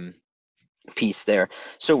piece there.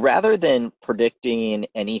 So rather than predicting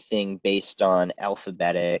anything based on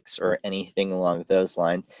alphabetics or anything along those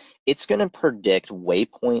lines, it's going to predict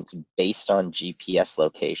waypoints based on GPS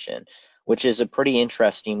location, which is a pretty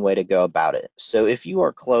interesting way to go about it. So if you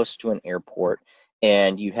are close to an airport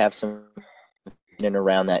and you have some in and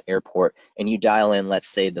around that airport, and you dial in, let's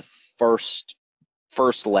say, the first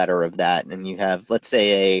letter of that, and you have, let's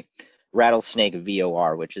say, a Rattlesnake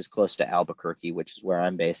VOR, which is close to Albuquerque, which is where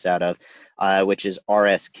I'm based out of, which is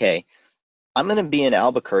RSK. I'm going to be in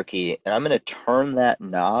Albuquerque, and I'm going to turn that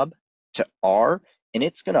knob to R, and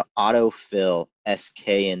it's going to autofill SK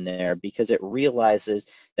in there because it realizes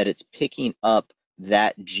that it's picking up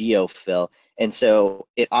that geofill. And so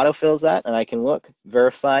it autofills that, and I can look,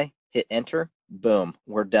 verify, hit enter, boom,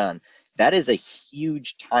 we're done. That is a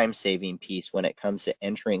huge time-saving piece when it comes to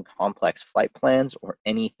entering complex flight plans or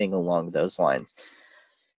anything along those lines.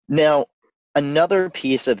 Now, Another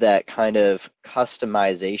piece of that kind of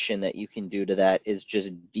customization that you can do to that is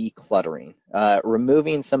just decluttering,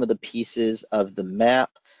 removing some of the pieces of the map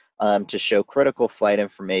to show critical flight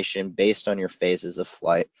information based on your phases of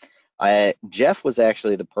flight. Jeff was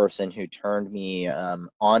actually the person who turned me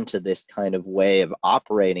onto this kind of way of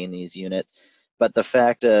operating these units, but the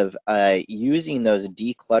fact of using those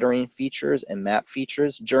decluttering features and map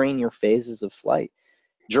features during your phases of flight,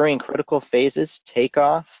 during critical phases,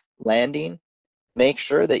 takeoff, landing, make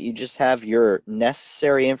sure that you just have your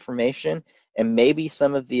necessary information and maybe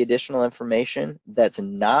some of the additional information that's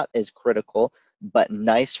not as critical but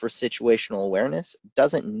nice for situational awareness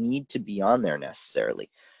doesn't need to be on there necessarily.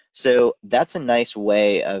 So that's a nice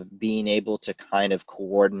way of being able to kind of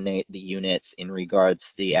coordinate the units in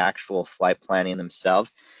regards to the actual flight planning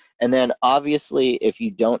themselves. And then obviously, if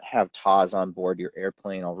you don't have TAWS on board your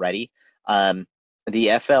airplane already, the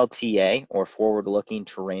FLTA, or forward-looking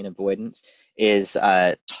terrain avoidance, is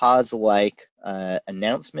TAWS-like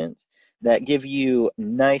announcements that give you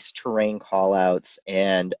nice terrain callouts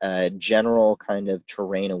and general kind of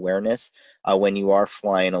terrain awareness when you are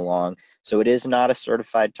flying along. So it is not a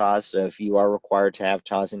certified TAWS, so if you are required to have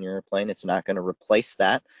TAWS in your airplane, it's not going to replace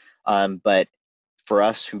that. But for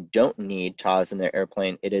us who don't need TAWS in their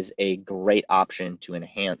airplane, it is a great option to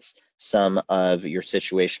enhance some of your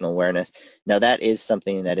situational awareness. Now, that is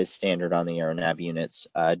something that is standard on the AeroNav units,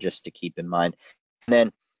 just to keep in mind. And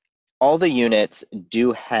then all the units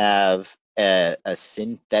do have a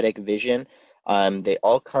synthetic vision. They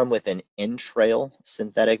all come with an entrail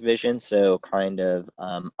synthetic vision, so kind of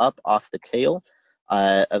up off the tail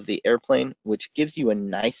of the airplane, which gives you a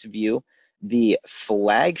nice view. The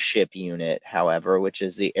flagship unit, however, which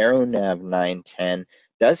is the AeroNav 910,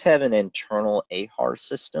 does have an internal AHAR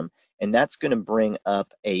system, and that's going to bring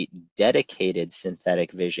up a dedicated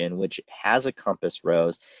synthetic vision, which has a compass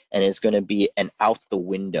rose and is going to be an out the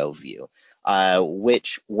window view,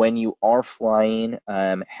 which when you are flying,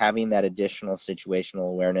 having that additional situational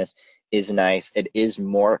awareness is nice. It is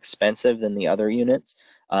more expensive than the other units,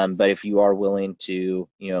 but if you are willing to,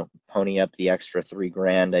 pony up the extra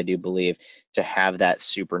 $3,000, I do believe, to have that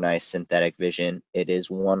super nice synthetic vision, it is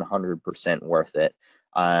 100% worth it.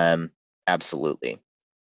 Absolutely.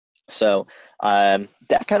 So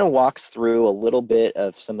that kind of walks through a little bit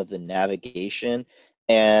of some of the navigation,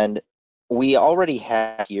 and we already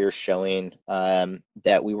have here showing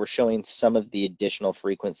that we were showing some of the additional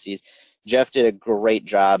frequencies. Jeff did a great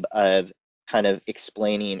job of kind of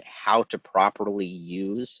explaining how to properly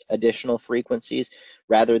use additional frequencies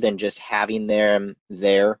rather than just having them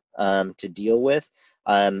there to deal with,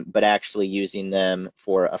 but actually using them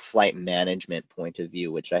for a flight management point of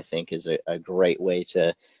view, which I think is a great way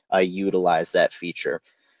to utilize that feature.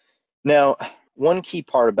 Now, one key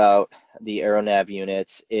part about the AeroNav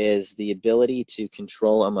units is the ability to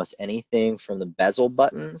control almost anything from the bezel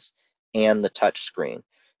buttons and the touch screen.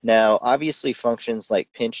 Now, obviously, functions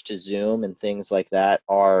like pinch to zoom and things like that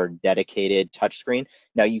are dedicated touchscreen.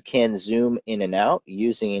 Now, you can zoom in and out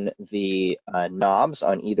using the knobs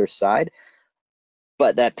on either side,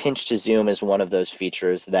 but that pinch to zoom is one of those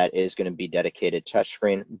features that is going to be dedicated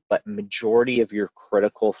touchscreen. But majority of your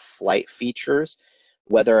critical flight features,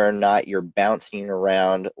 whether or not you're bouncing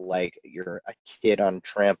around like you're a kid on a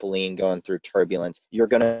trampoline going through turbulence, you're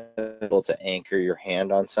going to be able to anchor your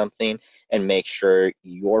hand on something and make sure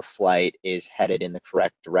your flight is headed in the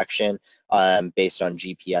correct direction based on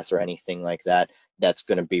GPS or anything like that. That's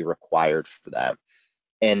going to be required for that.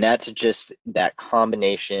 And that's just that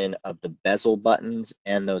combination of the bezel buttons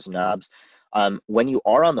and those knobs. When you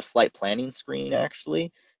are on the flight planning screen,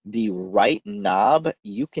 actually, the right knob,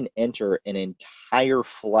 you can enter an entire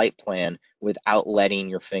flight plan without letting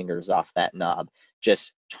your fingers off that knob.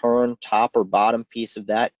 Just turn top or bottom piece of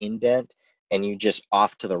that indent, and you just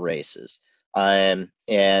off to the races. And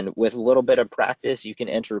with a little bit of practice, you can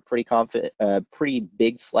enter a pretty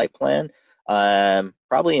big flight plan,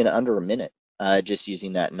 probably in under a minute. Just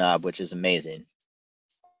using that knob, which is amazing.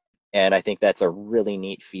 And I think that's a really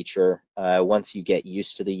neat feature once you get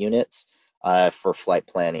used to the units for flight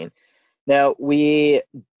planning. Now, we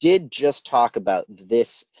did just talk about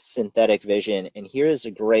this synthetic vision, and here is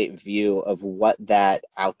a great view of what that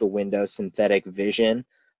out the window synthetic vision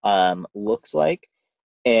looks like.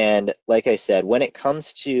 And like I said, when it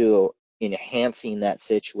comes to enhancing that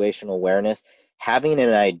situational awareness, having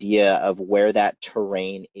an idea of where that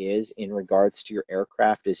terrain is in regards to your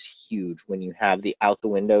aircraft is huge. When you have the out the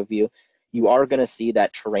window view, you are going to see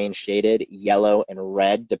that terrain shaded yellow and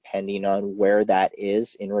red depending on where that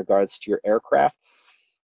is in regards to your aircraft.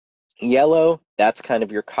 Yellow, that's kind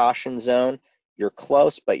of your caution zone. you're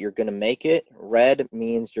close, but you're going to make it. Red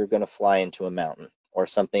means you're going to fly into a mountain or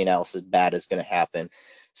something else as bad is going to happen.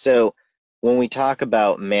 So when we talk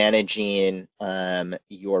about managing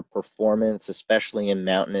your performance, especially in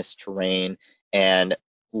mountainous terrain, and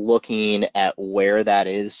looking at where that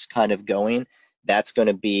is kind of going, that's going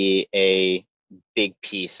to be a big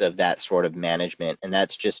piece of that sort of management, and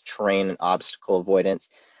that's just terrain and obstacle avoidance.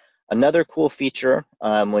 Another cool feature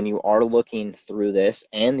when you are looking through this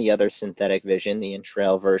and the other synthetic vision, the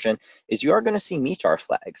in-trail version, is you are going to see METAR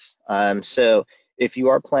flags. So if you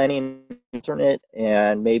are planning alternate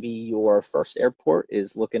and maybe your first airport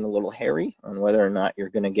is looking a little hairy on whether or not you're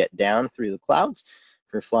going to get down through the clouds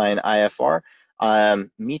if you're flying IFR,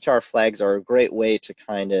 METAR flags are a great way to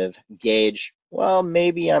kind of gauge, well,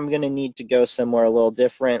 maybe I'm going to need to go somewhere a little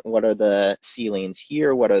different. What are the ceilings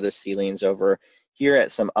here? What are the ceilings over here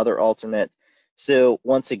at some other alternates? So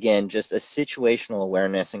once again, just a situational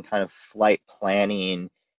awareness and kind of flight planning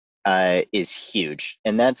is huge.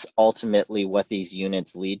 And that's ultimately what these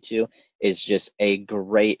units lead to, is just a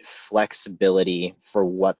great flexibility for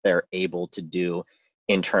what they're able to do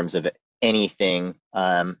in terms of anything,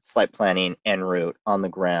 flight planning, en route, on the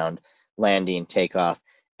ground, landing, takeoff.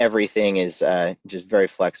 Everything is just very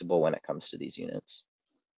flexible when it comes to these units.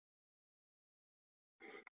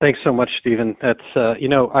 Thanks so much, Stephen. That's, you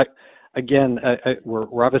know,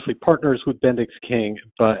 we're obviously partners with BendixKing,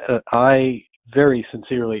 but I very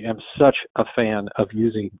sincerely am such a fan of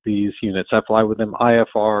using these units. I fly with them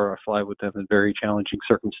IFR, I fly with them in very challenging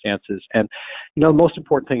circumstances. And, you know, the most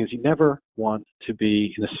important thing is you never want to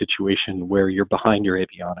be in a situation where you're behind your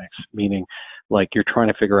avionics, meaning like you're trying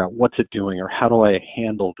to figure out what's it doing or how do I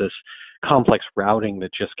handle this complex routing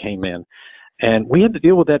that just came in. And we had to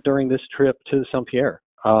deal with that during this trip to Saint-Pierre.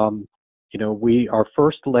 You know, our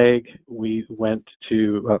first leg, we went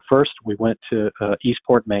to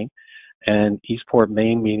Eastport, Maine. And Eastport,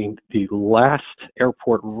 Maine, meaning the last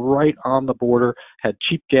airport right on the border, had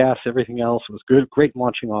cheap gas, everything else. It was good, great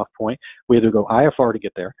launching off point. We had to go IFR to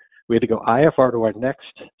get there. We had to go IFR to our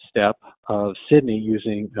next step of Sydney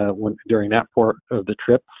using, during that part of the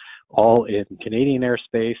trip, all in Canadian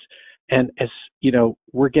airspace. And as you know,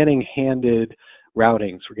 we're getting handed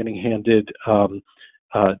routings, we're getting handed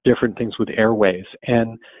different things with airways.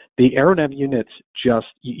 And the AeroNav units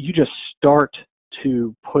you just start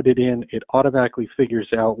to put it in, it automatically figures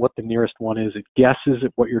out what the nearest one is. It guesses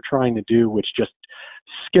at what you're trying to do, which just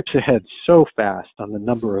skips ahead so fast on the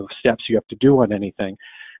number of steps you have to do on anything.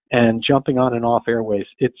 And jumping on and off airways,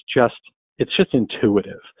 it's just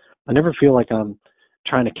intuitive. I never feel like I'm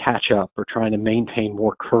trying to catch up or trying to maintain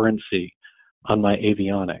more currency on my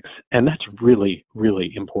avionics. And that's really,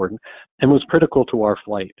 really important and was critical to our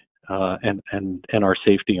flight and our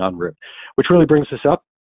safety en route, which really brings us up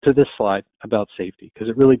to this slide about safety, because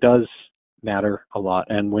it really does matter a lot.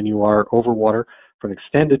 And when you are over water for an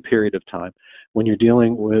extended period of time, when you're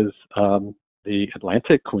dealing with the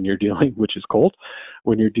Atlantic, which is cold,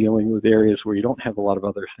 when you're dealing with areas where you don't have a lot of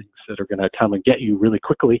other things that are going to come and get you really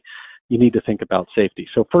quickly, you need to think about safety.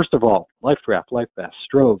 So first of all, life raft, life vest,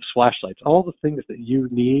 strobes, flashlights, all the things that you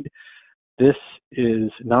need. This is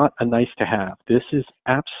not a nice to have. This is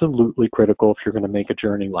absolutely critical if you're going to make a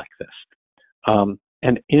journey like this.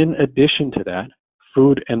 And in addition to that,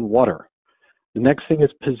 food and water. The next thing is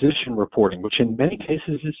position reporting, which in many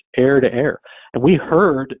cases is air to air. And we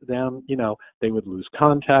heard them, you know, they would lose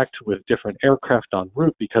contact with different aircraft en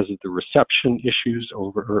route because of the reception issues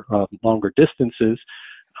over longer distances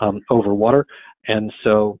over water. And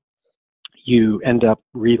so you end up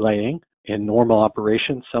relaying in normal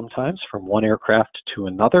operations sometimes from one aircraft to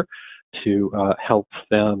another to help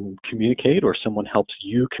them communicate, or someone helps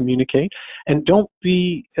you communicate. And don't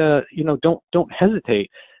be, don't hesitate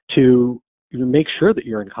to make sure that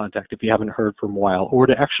you're in contact if you haven't heard for a while, or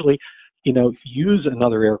to actually, use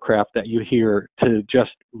another aircraft that you hear to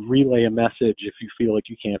just relay a message if you feel like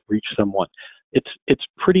you can't reach someone. It's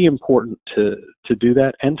pretty important to do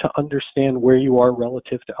that, and to understand where you are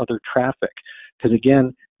relative to other traffic. Because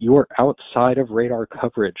again, you're outside of radar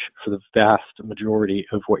coverage for the vast majority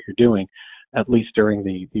of what you're doing, at least during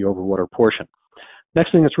the overwater portion.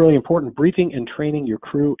 Next thing that's really important, briefing and training your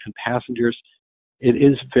crew and passengers. It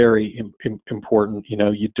is very important.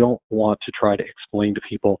 You don't want to try to explain to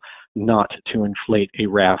people not to inflate a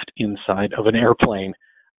raft inside of an airplane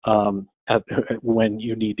when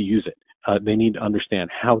you need to use it. They need to understand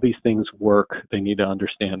how these things work. They need to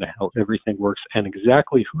understand how everything works and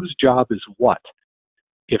exactly whose job is what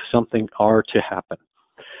if something are to happen.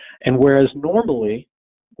 And whereas normally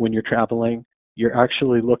when you're traveling, you're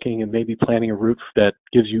actually looking and maybe planning a route that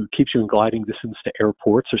keeps you in gliding distance to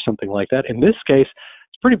airports or something like that. In this case,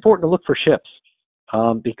 it's pretty important to look for ships.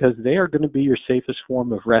 because they are going to be your safest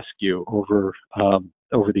form of rescue over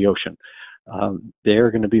the ocean.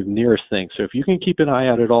 They're going to be the nearest thing. So if you can keep an eye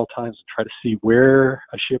out at all times and try to see where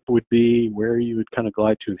a ship would be, where you would kind of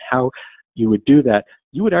glide to, and how you would do that,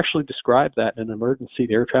 you would actually describe that in emergency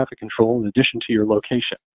air traffic control in addition to your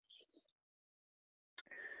location.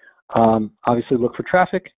 Obviously look for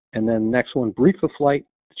traffic, and then next one, brief the flight,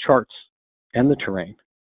 charts, and the terrain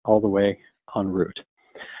all the way en route.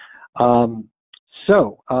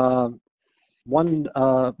 One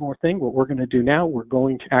more thing, what we're going to do now, we're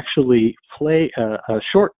going to actually play a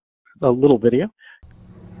little video.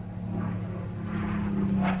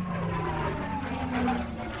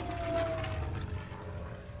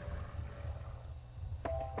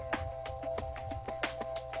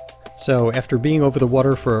 So after being over the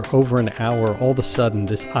water for over an hour, all of a sudden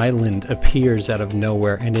this island appears out of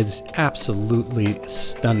nowhere, and it's absolutely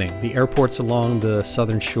stunning. The airport's along the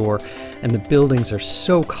southern shore, and the buildings are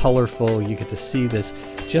so colorful. You get to see this,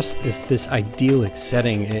 just this idyllic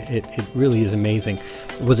setting. It really is amazing.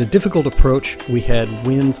 It was a difficult approach. We had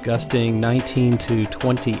winds gusting 19 to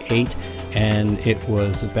 28, and it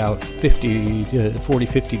was about 40,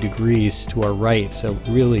 50 degrees to our right, so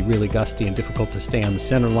really, really gusty and difficult to stay on the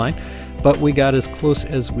center line. But we got as close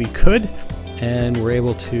as we could, and were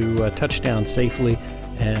able to touch down safely.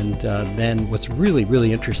 And then what's really,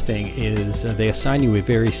 really interesting is they assign you a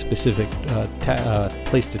very specific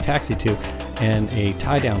place to taxi to, and a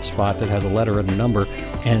tie-down spot that has a letter and a number,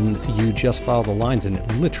 and you just follow the lines, and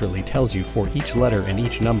it literally tells you for each letter and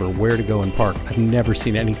each number where to go and park. I've never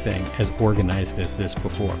seen anything as organized as this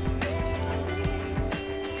before.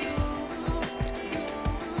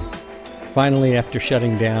 Finally, after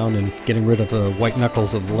shutting down and getting rid of the white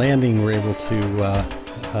knuckles of the landing, we're able to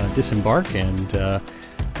disembark and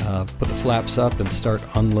put the flaps up and start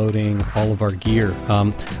unloading all of our gear.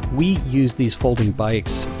 We use these folding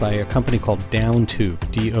bikes by a company called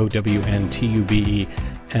Downtube, D-O-W-N-T-U-B-E,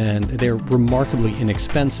 and they're remarkably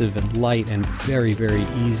inexpensive and light and very, very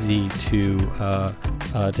easy to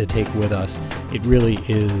take with us. It really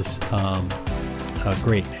is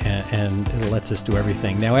great, and it lets us do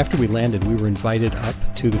everything. Now, after we landed, we were invited up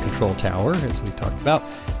to the control tower, as we talked about.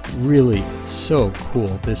 Really so cool.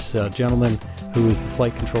 This gentleman who is the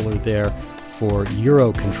flight controller there for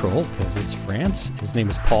Eurocontrol, because it's France, his name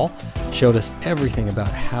is Paul, showed us everything about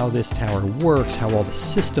how this tower works, how all the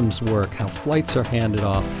systems work, how flights are handed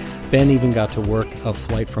off. Ben even got to work a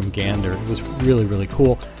flight from Gander. It was really, really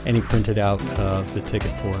cool, and he printed out the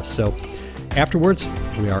ticket for us. So afterwards,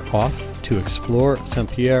 we are off to explore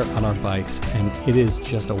Saint-Pierre on our bikes, and it is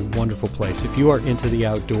just a wonderful place. If you are into the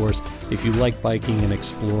outdoors, if you like biking and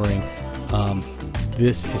exploring,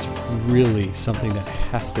 this is really something that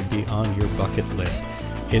has to be on your bucket list.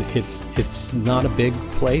 It's not a big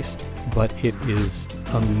place, but it is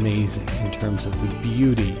amazing in terms of the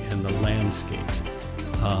beauty and the landscapes.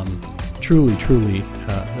 Truly,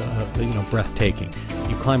 breathtaking.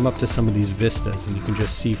 You climb up to some of these vistas and you can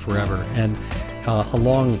just see forever. And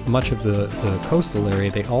along much of the coastal area,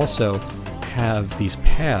 they also have these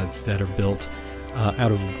paths that are built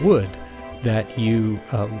out of wood that you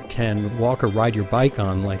can walk or ride your bike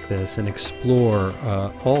on like this and explore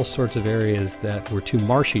all sorts of areas that were too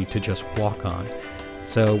marshy to just walk on.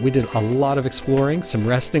 So we did a lot of exploring, some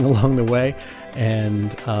resting along the way,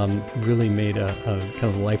 and really made a kind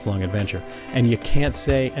of a lifelong adventure. And you can't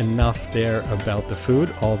say enough there about the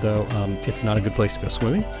food, although it's not a good place to go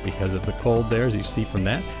swimming because of the cold there, as you see from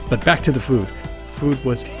that. But back to the food. Food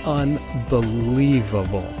was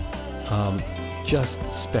unbelievable. Just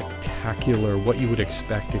spectacular, what you would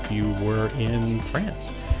expect if you were in France,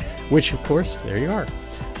 which of course, there you are.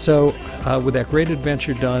 So with that great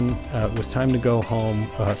adventure done, it was time to go home.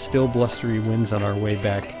 Still blustery winds on our way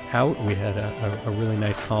back out. We had a really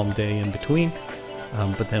nice calm day in between,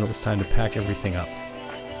 but then it was time to pack everything up.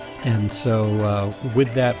 And so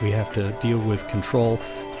with that, we have to deal with control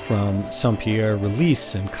from Saint-Pierre,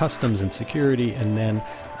 release and customs and security, and then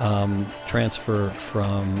transfer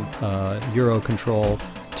from Eurocontrol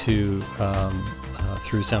to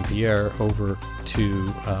through Saint-Pierre over to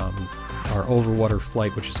our overwater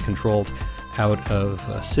flight, which is controlled out of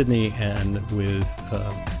Sydney and with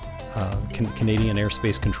Canadian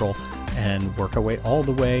Airspace Control, and work our way all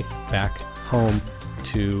the way back home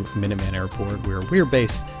to Minuteman Airport, where we're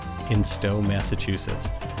based in Stowe, Massachusetts.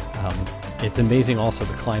 It's amazing also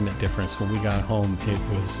the climate difference. When we got home, it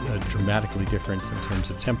was dramatically different in terms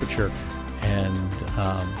of temperature, and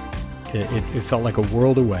it felt like a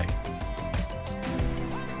world away.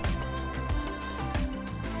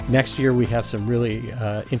 Next year we have some really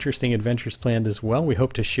interesting adventures planned as well. We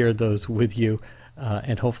hope to share those with you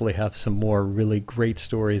and hopefully have some more really great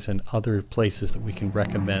stories and other places that we can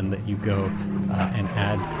recommend that you go and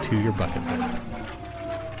add to your bucket list.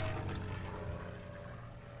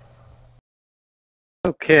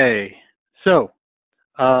 Okay, so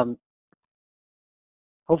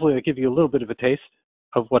hopefully I give you a little bit of a taste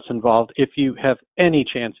of what's involved. If you have any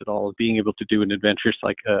chance at all of being able to do an adventure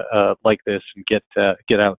like this and get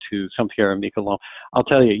out to Saint-Pierre and Miquelon, I'll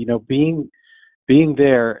tell you, being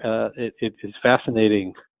there, it is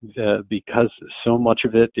fascinating because so much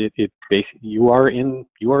of it basically you are in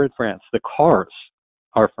France. The cars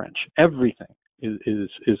are French. Everything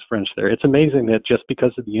is French there. It's amazing that just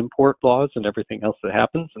because of the import laws and everything else that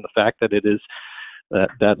happens, and the fact that it is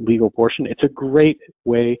that legal portion, it's a great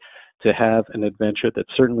way to have an adventure that's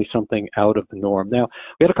certainly something out of the norm. Now,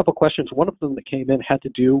 we had a couple questions. One of them that came in had to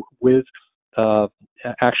do with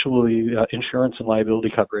insurance and liability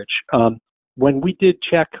coverage. When we did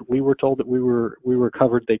check, we were told that we were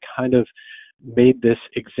covered. They kind of made this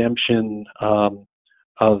exemption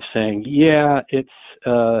of saying, yeah, it's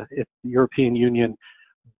the European Union,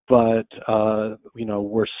 but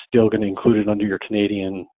we're still going to include it under your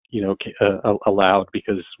Canadian allowed,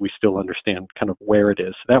 because we still understand kind of where it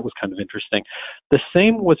is. That was kind of interesting. The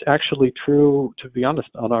same was actually true, to be honest,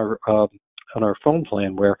 on our phone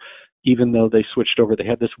plan, where even though they switched over, they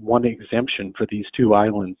had this one exemption for these two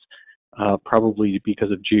islands, probably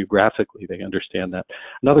because of geographically they understand that.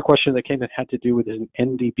 Another question that came in had to do with, is an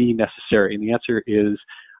NDB necessary? And the answer is,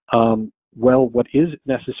 well, what is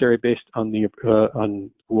necessary based on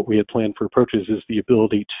on what we had planned for approaches is the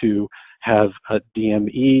ability to have a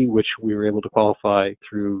DME, which we were able to qualify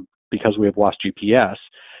through because we have lost GPS.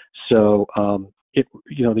 So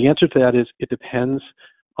the answer to that is it depends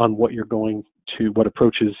on what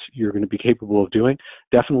approaches you're going to be capable of doing.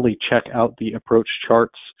 Definitely check out the approach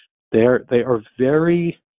charts. They are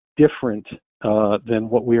very different than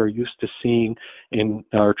what we are used to seeing in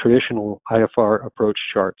our traditional IFR approach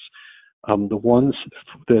charts. The ones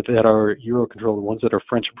that are Eurocontrol, the ones that are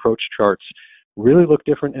French approach charts, really look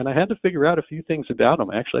different. And I had to figure out a few things about them.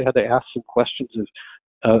 I actually had to ask some questions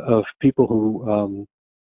of people who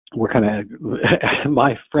were kind of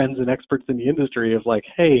my friends and experts in the industry, of like,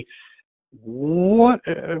 hey,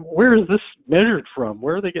 where is this measured from?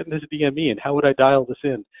 Where are they getting this DME, and how would I dial this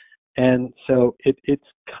in? And so it's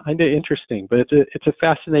kind of interesting, but it's a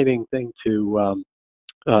fascinating thing to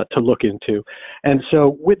look into. And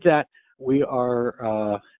so with that, we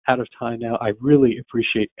are out of time now. I really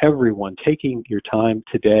appreciate everyone taking your time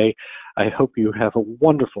today. I hope you have a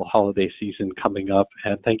wonderful holiday season coming up,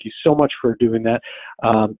 and thank you so much for doing that.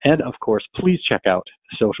 And of course, please check out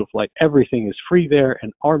SocialFlight. Everything is free there,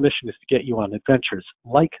 and our mission is to get you on adventures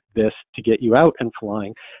like this, to get you out and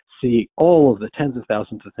flying, see all of the tens of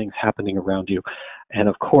thousands of things happening around you, and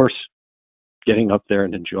of course, getting up there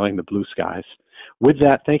and enjoying the blue skies. With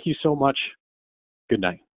that, thank you so much. Good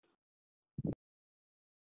night.